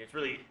 it's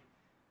really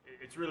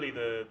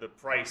the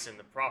price and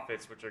the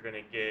profits which are going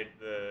to get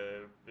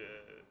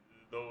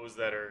those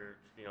that are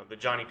the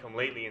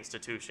Johnny-come-lately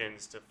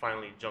institutions to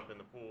finally jump in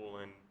the pool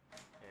and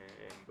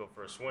go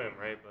for a swim,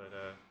 right? But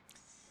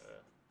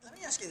let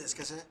me ask you this,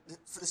 because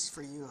this is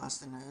for you,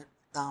 Austin.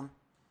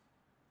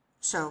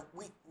 So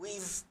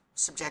we've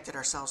subjected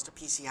ourselves to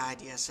PCI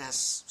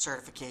DSS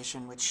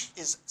certification, which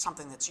is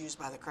something that's used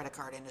by the credit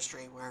card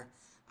industry, where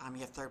you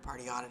have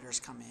third-party auditors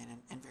come in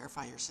and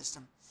verify your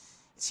system.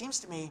 It seems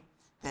to me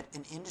that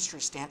an industry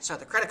so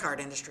the credit card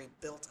industry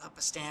built up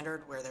a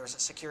standard where there was a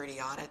security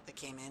audit that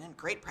came in, and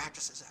great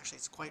practices, actually.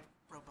 It's quite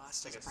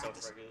robust as a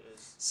practice.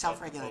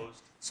 Self-regulated.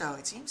 So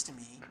it seems to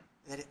me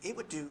that it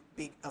would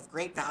be of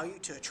great value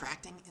to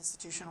attracting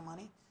institutional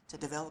money to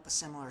develop a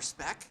similar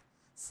spec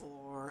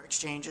for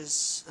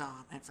exchanges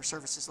and for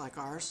services like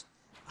ours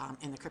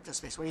in the crypto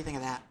space. What do you think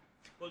of that?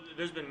 Well,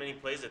 there's been many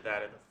plays at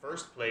that. The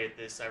first play at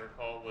this, I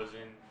recall, was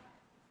in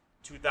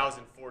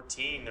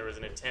 2014. There was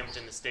an attempt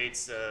in the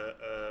States,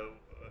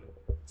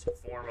 to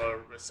form a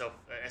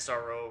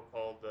SRO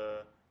called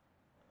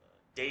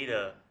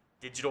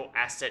Digital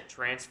Asset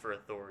Transfer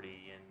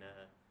Authority, and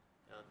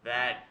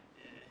that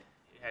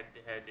had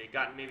it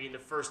gotten maybe in the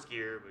first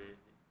gear, but it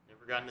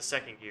never got in the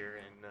second gear,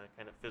 and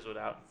kind of fizzled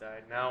out and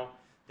died. Now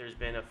there's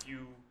been a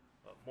few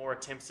more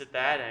attempts at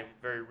that, and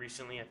very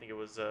recently, I think it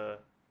was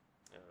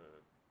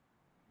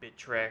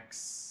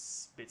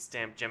Bittrex,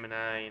 Bitstamp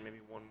Gemini, and maybe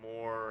one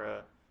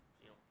more,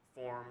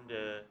 formed,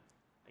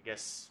 I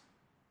guess,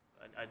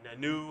 a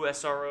new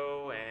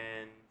SRO,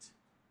 and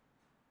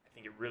I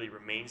think it really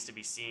remains to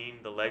be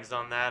seen the legs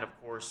on that. Of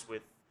course,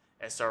 with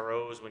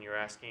SROs, when you're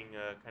asking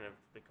kind of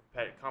the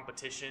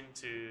competition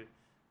to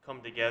come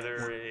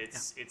together,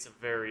 it's a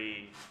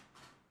very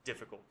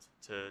difficult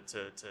to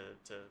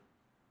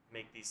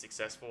make these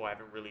successful. I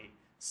haven't really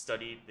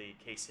studied the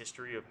case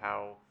history of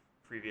how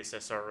previous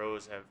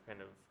SROs have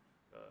kind of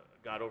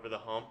got over the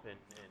hump. And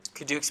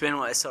could you explain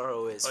what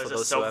SRO is? It's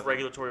a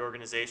self-regulatory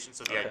organization.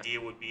 So the idea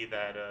would be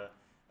that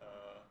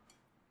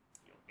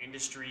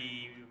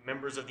industry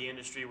members of the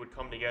industry would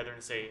come together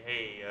and say,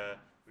 hey,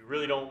 we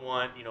really don't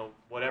want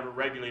whatever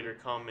regulator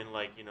come and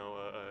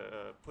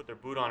put their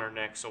boot on our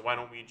neck. So why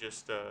don't we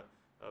just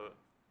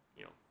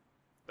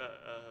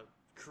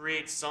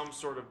create some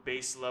sort of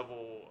base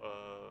level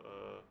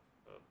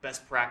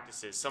best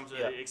practices,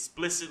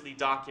 explicitly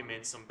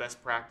document some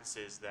best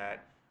practices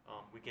that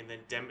we can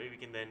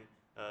then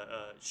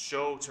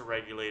show to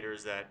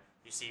regulators that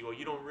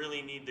you don't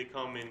really need to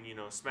come and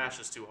smash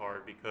us too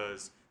hard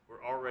because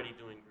we're already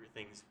doing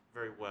things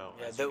very well.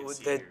 Yeah,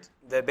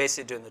 they're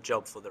basically doing the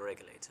job for the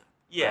regulator.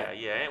 Yeah, right?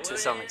 yeah, to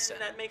some extent.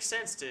 And that makes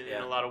sense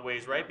in a lot of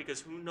ways, right?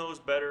 Because who knows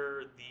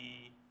better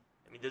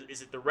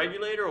is it the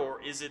regulator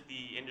or is it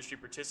the industry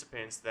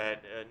participants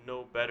that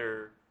know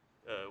better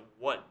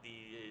what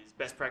the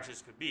best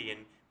practices could be?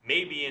 And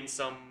maybe in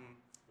some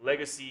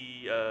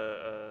legacy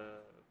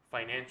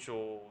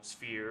financial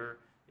sphere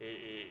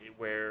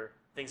where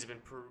things have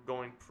been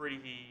going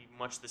pretty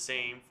much the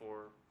same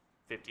for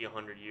 50,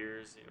 100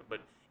 years, but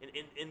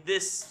in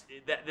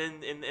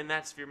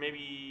that sphere,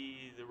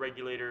 maybe the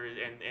regulator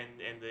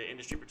and the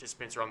industry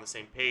participants are on the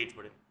same page,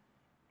 but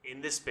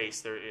in this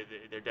space, they're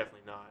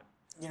definitely not.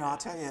 I'll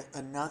tell you,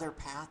 another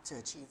path to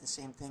achieve the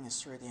same thing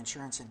is through the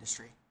insurance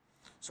industry.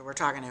 So we're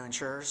talking to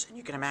insurers, and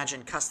you can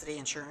imagine custody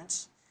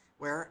insurance,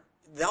 where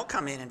they'll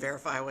come in and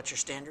verify what your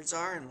standards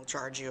are, and will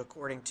charge you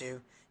according to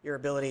your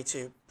ability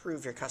to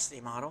prove your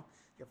custody model,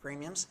 your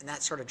premiums, and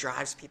that sort of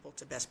drives people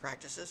to best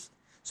practices.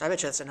 So I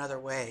bet you that's another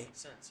way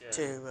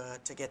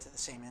to get to the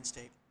same end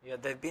state. Yeah,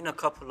 there have been a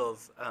couple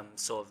of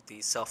sort of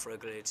these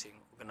self-regulating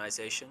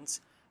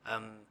organizations,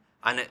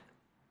 and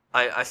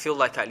I feel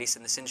like, at least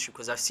in this industry,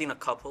 because I've seen a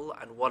couple,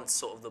 and once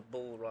sort of the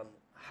bull run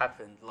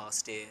happened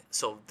last year,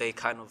 so they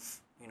kind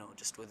of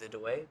just withered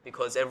away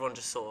because everyone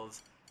just sort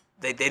of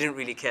they didn't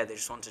really care. They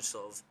just wanted to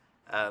sort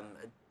of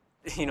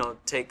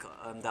take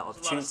that opportunity.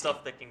 There's a lot of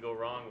stuff that can go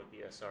wrong with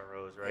the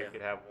SROs, right? Yeah. You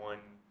could have one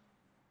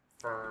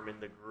firm in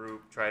the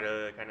group try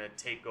to kind of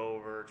take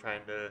over,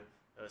 trying to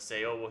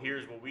say, oh, well,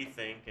 here's what we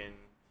think, and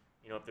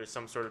if there's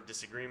some sort of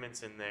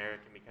disagreements in there,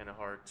 it can be kind of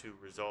hard to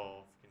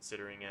resolve,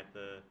 considering at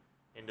the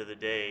end of the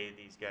day,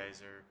 these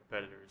guys are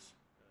competitors.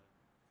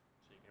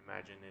 So you can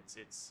imagine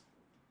it's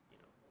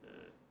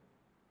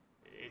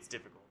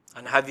difficult.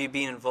 And have you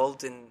been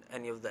involved in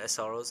any of the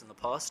SROs in the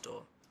past,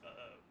 or?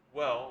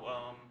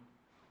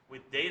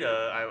 With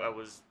data, I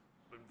was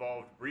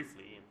involved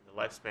briefly, and the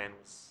lifespan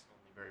was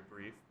only very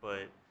brief,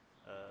 but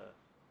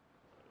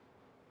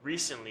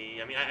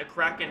recently,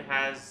 Kraken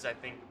has, I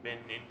think, been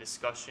in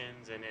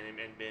discussions and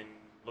been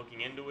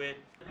looking into it.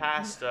 In the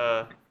past,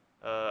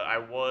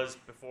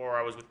 before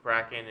I was with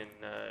Kraken, and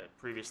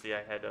previously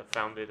I had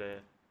founded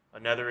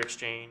another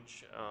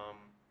exchange,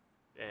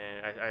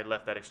 and I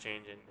left that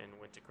exchange and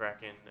went to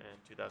Kraken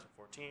in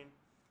 2014.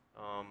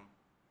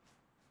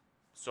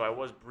 So I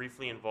was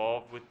briefly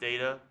involved with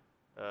data.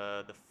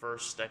 I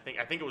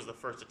think it was the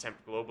first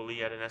attempt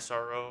globally at an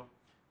SRO,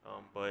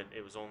 but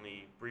it was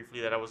only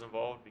briefly that I was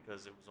involved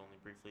because it was only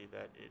briefly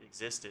that it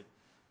existed.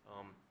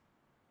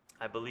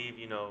 I believe,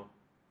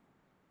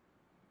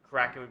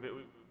 Kraken,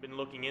 we've been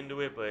looking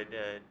into it, but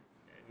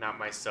not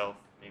myself.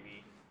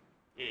 Maybe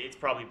it's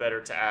probably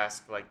better to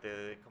ask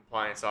the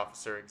compliance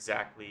officer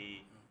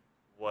exactly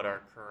what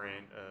our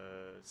current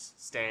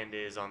stand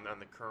is on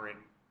the current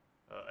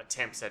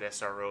attempts at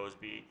SROs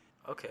be.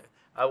 Okay.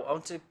 I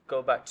want to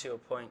go back to your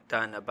point,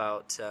 Dan,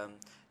 about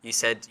you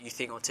said you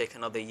think it'll take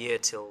another year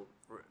till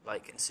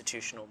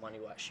institutional money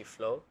will actually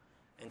flow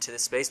into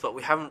this space, but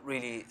we haven't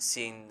really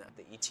seen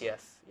the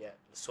ETF yet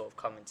sort of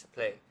come into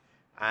play.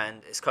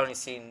 And it's currently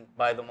seen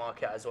by the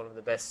market as one of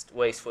the best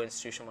ways for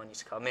institutional money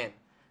to come in.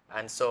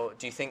 And so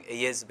do you think a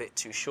year's a bit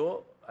too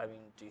short?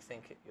 Do you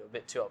think you're a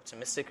bit too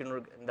optimistic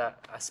in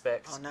that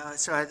aspect? Oh, no.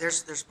 So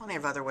there's plenty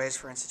of other ways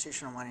for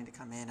institutional money to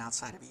come in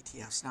outside of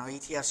ETFs. Now,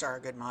 ETFs are a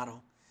good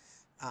model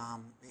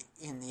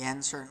in the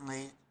end,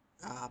 certainly,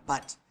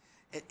 but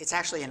it's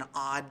actually an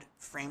odd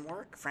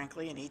framework,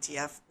 frankly, an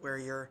ETF where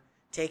you're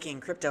taking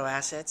crypto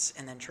assets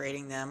and then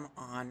trading them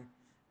on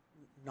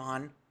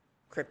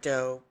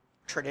crypto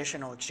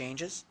traditional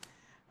exchanges.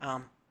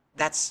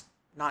 That's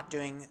not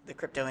doing the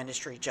crypto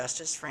industry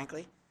justice,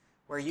 frankly,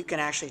 where you can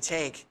actually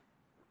take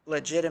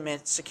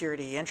legitimate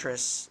security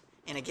interests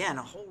in, again,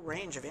 a whole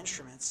range of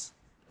instruments,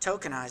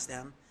 tokenize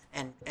them,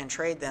 and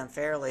trade them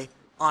fairly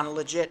on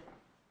legit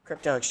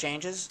crypto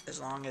exchanges,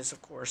 as long as,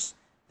 of course,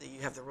 that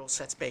you have the rule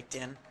sets baked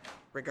in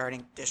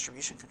regarding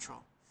distribution control.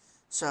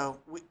 So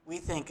we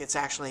think it's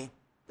actually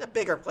the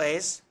bigger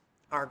plays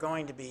are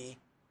going to be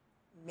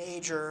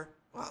major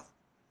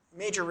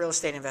real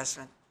estate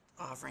investment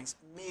offerings,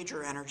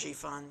 major energy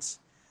funds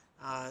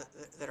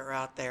that are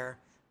out there,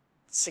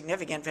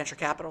 significant venture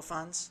capital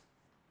funds,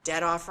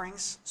 debt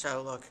offerings.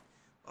 So look,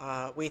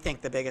 we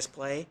think the biggest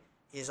play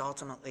is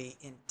ultimately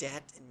in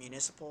debt and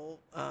municipal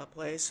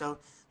plays. So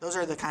those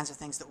are the kinds of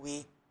things that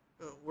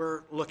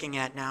we're looking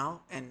at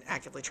now and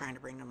actively trying to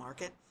bring to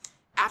market.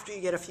 After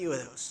you get a few of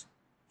those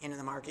into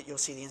the market, you'll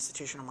see the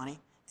institutional money,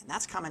 and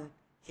that's coming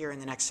here in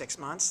the next 6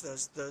 months,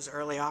 those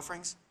early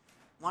offerings.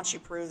 Once you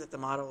prove that the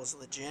model is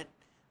legit,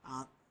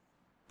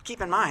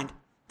 keep in mind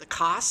the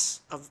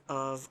costs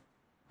of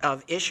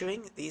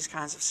issuing these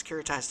kinds of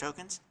securitized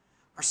tokens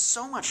are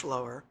so much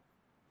lower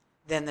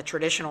than the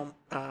traditional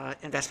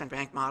investment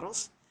bank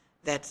models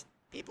that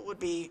people would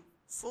be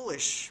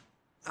foolish,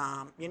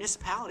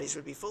 municipalities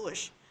would be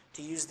foolish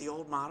to use the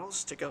old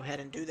models to go ahead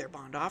and do their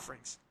bond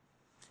offerings.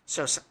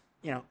 So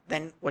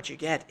then what you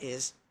get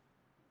is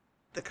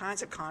the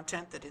kinds of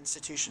content that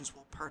institutions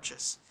will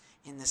purchase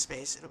in this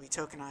space. It'll be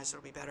tokenized,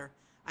 it'll be better.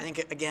 I think,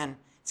 again,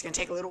 it's going to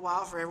take a little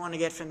while for everyone to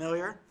get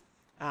familiar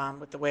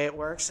with the way it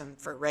works and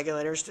for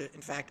regulators to,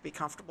 in fact, be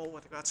comfortable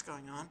with what's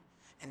going on.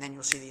 And then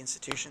you'll see the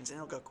institutions, and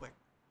it'll go quick.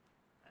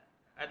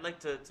 I'd like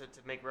to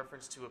make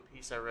reference to a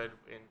piece I read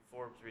in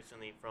Forbes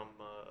recently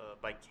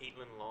by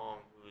Caitlin Long,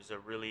 who's a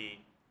really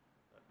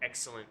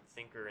excellent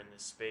thinker in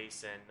this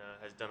space and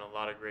has done a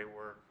lot of great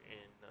work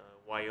in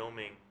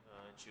Wyoming.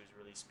 And she was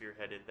really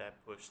spearheaded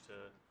that push to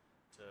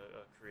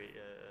create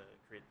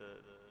the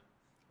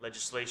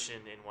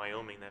legislation in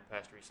Wyoming that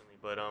passed recently.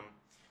 But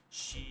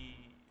she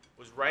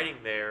was writing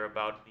there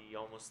about the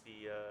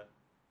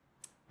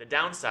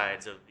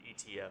downsides of the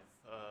ETF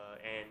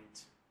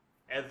and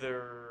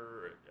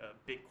other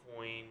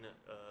Bitcoin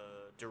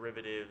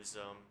derivatives,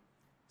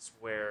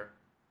 where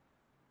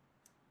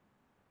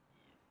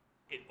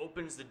it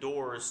opens the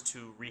doors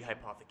to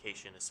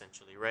rehypothecation,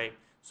 essentially, right?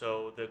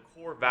 So the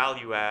core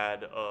value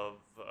add of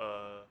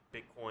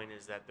Bitcoin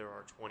is that there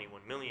are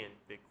 21 million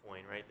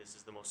Bitcoin, right? This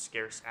is the most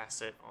scarce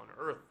asset on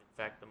Earth. In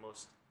fact, the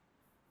most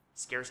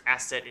scarce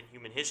asset in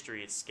human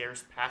history. It's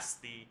scarce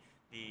past the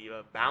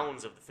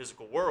bounds of the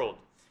physical world.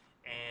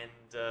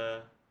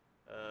 And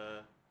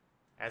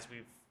as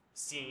we've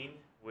seen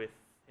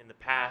in the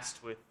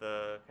past with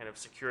kind of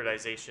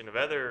securitization of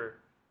other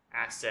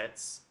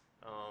assets,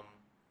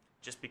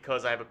 just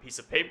because I have a piece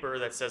of paper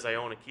that says I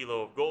own a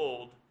kilo of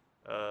gold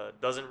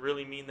doesn't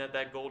really mean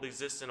that gold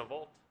exists in a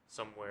vault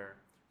somewhere,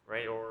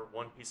 right? Or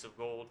 1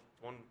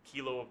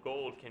 kilo of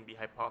gold can be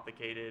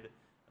hypothecated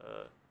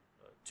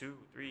 2,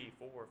 3,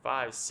 4,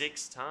 5,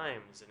 6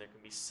 times, and there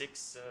can be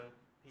 6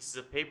 pieces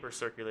of paper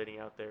circulating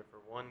out there for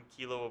 1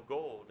 kilo of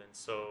gold. And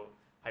so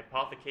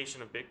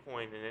hypothecation of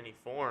Bitcoin in any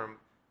form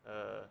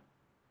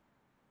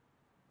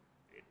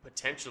it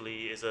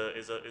potentially is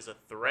a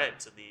threat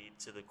to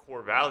the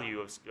core value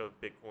of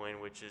Bitcoin,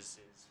 which is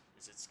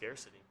its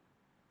scarcity.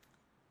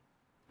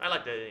 I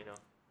like to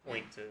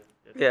point to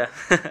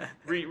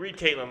read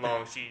Caitlin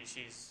Long.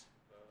 She's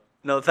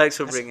no, thanks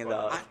for bringing that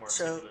up.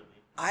 So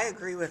I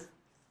agree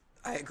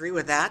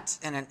with that,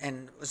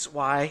 and was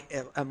why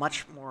a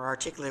much more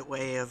articulate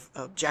way of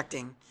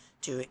objecting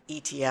to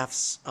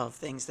ETFs of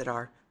things that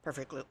are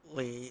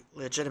perfectly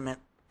legitimate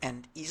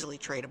and easily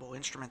tradable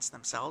instruments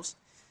themselves.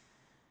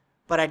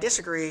 But I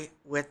disagree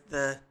with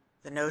the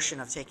notion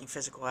of taking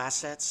physical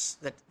assets,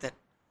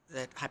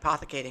 that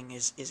hypothecating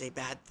is a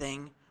bad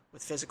thing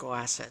with physical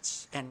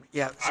assets. And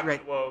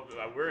right. Well,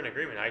 we're in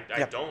agreement.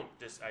 I don't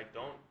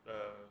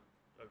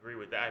agree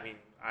with that. I mean,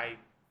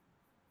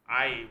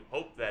 I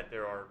hope that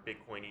there are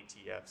Bitcoin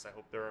ETFs. I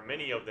hope there are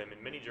many of them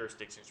in many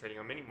jurisdictions trading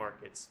on many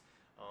markets.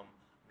 I'm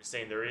just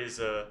saying there is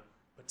a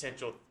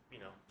potential,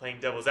 playing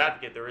devil's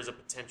advocate, there is a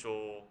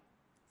potential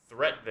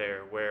threat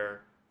there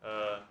where,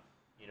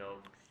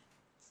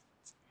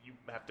 you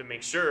have to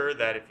make sure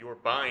that if you're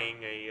buying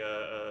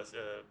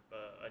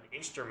an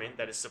instrument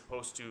that is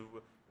supposed to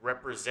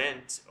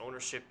represent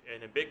ownership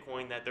in a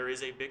Bitcoin, that there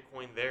is a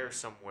Bitcoin there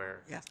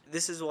somewhere. Yeah.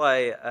 This is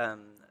why,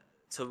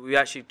 so we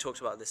actually talked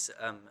about this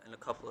in a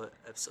couple of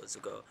episodes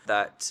ago,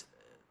 that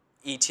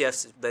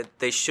ETFs, that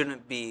they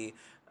shouldn't be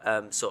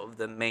sort of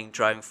the main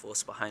driving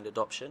force behind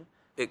adoption.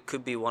 It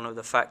could be one of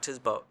the factors,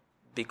 but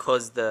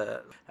because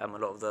a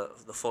lot of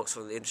the folks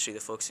from the industry,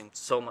 they're focusing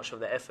so much of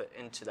their effort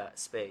into that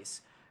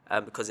space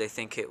because they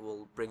think it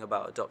will bring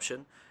about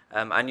adoption.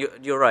 And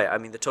you're right. I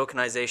mean, the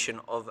tokenization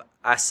of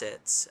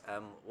assets,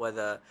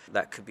 whether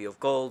that could be of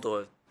gold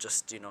or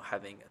just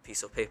having a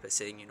piece of paper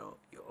saying you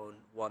own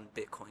 1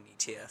 Bitcoin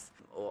ETF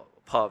or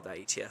part of that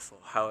ETF or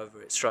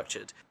however it's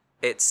structured,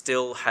 it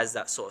still has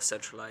that sort of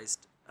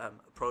centralized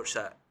approach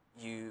that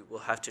you will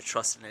have to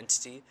trust an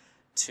entity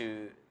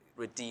to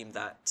redeem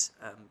that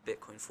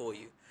Bitcoin for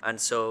you. And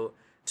so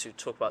to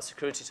talk about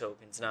security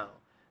tokens now,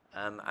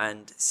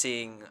 and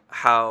seeing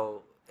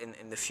how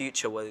in the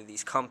future, whether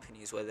these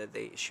companies, whether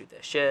they issue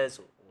their shares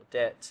or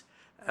debt,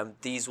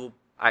 these will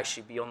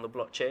actually be on the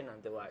blockchain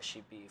and they will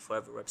actually be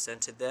forever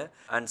represented there.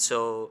 And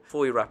so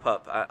before we wrap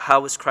up,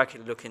 how is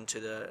Kraken looking into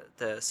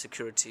the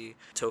security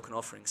token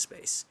offering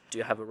space? Do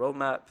you have a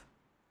roadmap?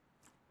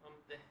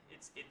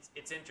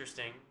 It's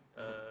interesting,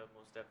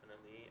 most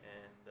definitely,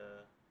 and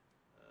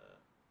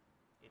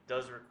it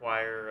does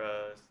require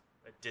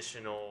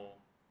additional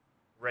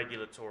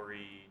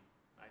regulatory,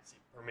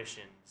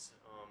 permissions.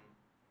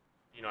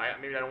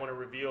 Maybe I don't want to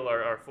reveal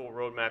our full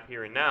roadmap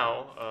here and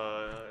now.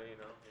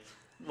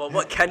 Well,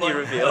 what can you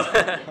reveal?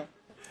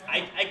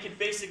 I could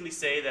basically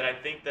say that I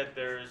think that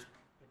there's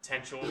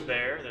potential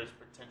there. There's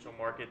potential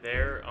market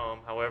there.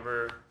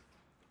 However,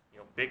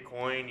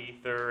 Bitcoin,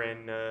 Ether,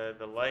 and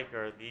the like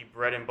are the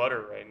bread and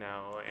butter right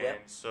now, and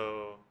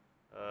so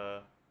I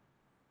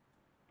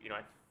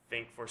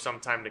think for some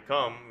time to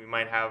come we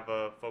might have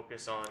a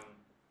focus on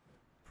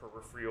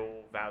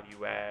peripheral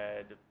value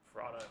add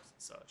products and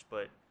such.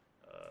 But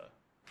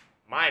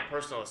my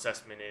personal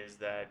assessment is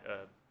that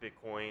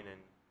Bitcoin and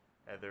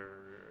other,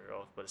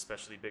 but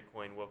especially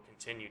Bitcoin, will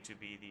continue to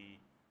be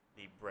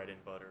the bread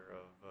and butter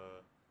of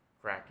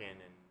Kraken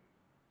and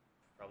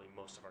probably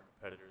most of our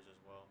competitors as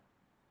well.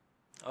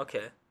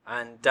 Okay.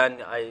 And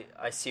Dan,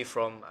 I see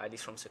from, at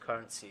least from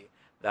Securrency,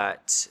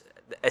 that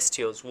the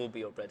STOs will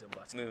be your bread and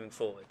butter moving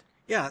forward.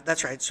 Yeah,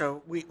 that's right.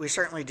 So we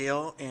certainly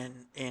deal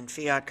in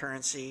fiat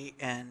currency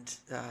and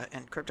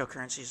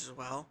cryptocurrencies as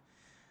well,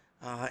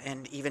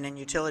 and even in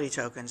utility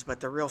tokens. But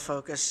the real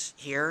focus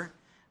here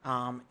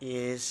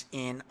is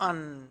in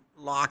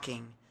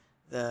unlocking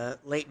the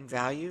latent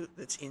value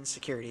that's in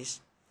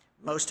securities.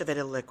 Most of it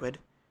illiquid.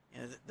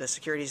 The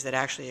securities that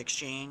actually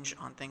exchange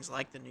on things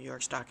like the New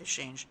York Stock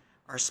Exchange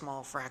are a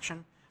small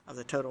fraction of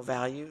the total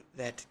value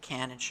that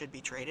can and should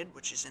be traded,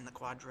 which is in the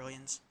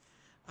quadrillions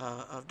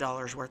of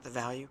dollars worth of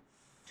value.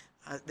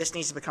 This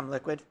needs to become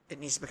liquid. It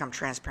needs to become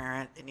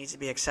transparent. It needs to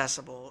be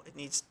accessible. It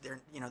needs,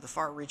 the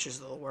far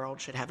reaches of the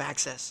world should have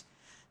access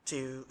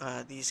to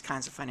these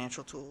kinds of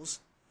financial tools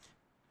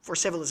for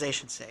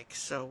civilization's sake.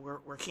 So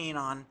we're keen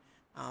on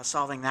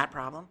solving that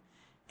problem,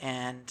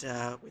 and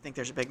we think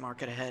there's a big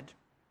market ahead.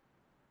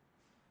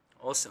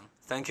 Awesome.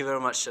 Thank you very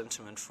much,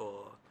 gentlemen,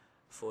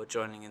 for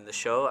joining in the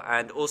show.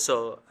 And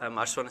also, I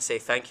just want to say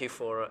thank you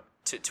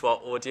to our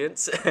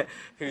audience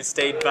who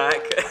stayed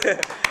back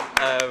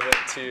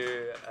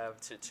to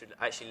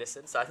actually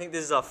listen. So I think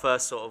this is our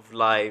first sort of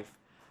live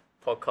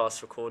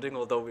podcast recording,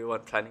 although we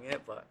weren't planning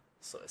it, but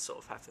it sort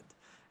of happened.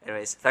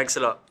 Anyways, thanks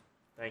a lot.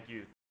 Thank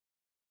you.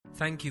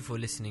 Thank you for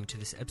listening to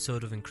this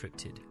episode of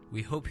Encrypted.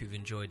 We hope you've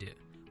enjoyed it.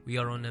 We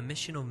are on a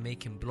mission of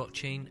making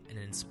blockchain an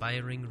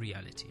inspiring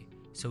reality.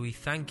 So we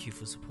thank you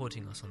for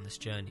supporting us on this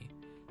journey.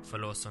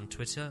 Follow us on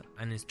Twitter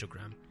and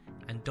Instagram.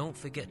 And don't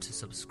forget to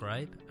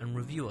subscribe and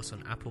review us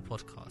on Apple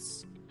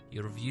Podcasts.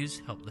 Your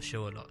reviews help the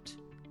show a lot.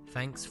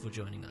 Thanks for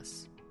joining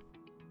us.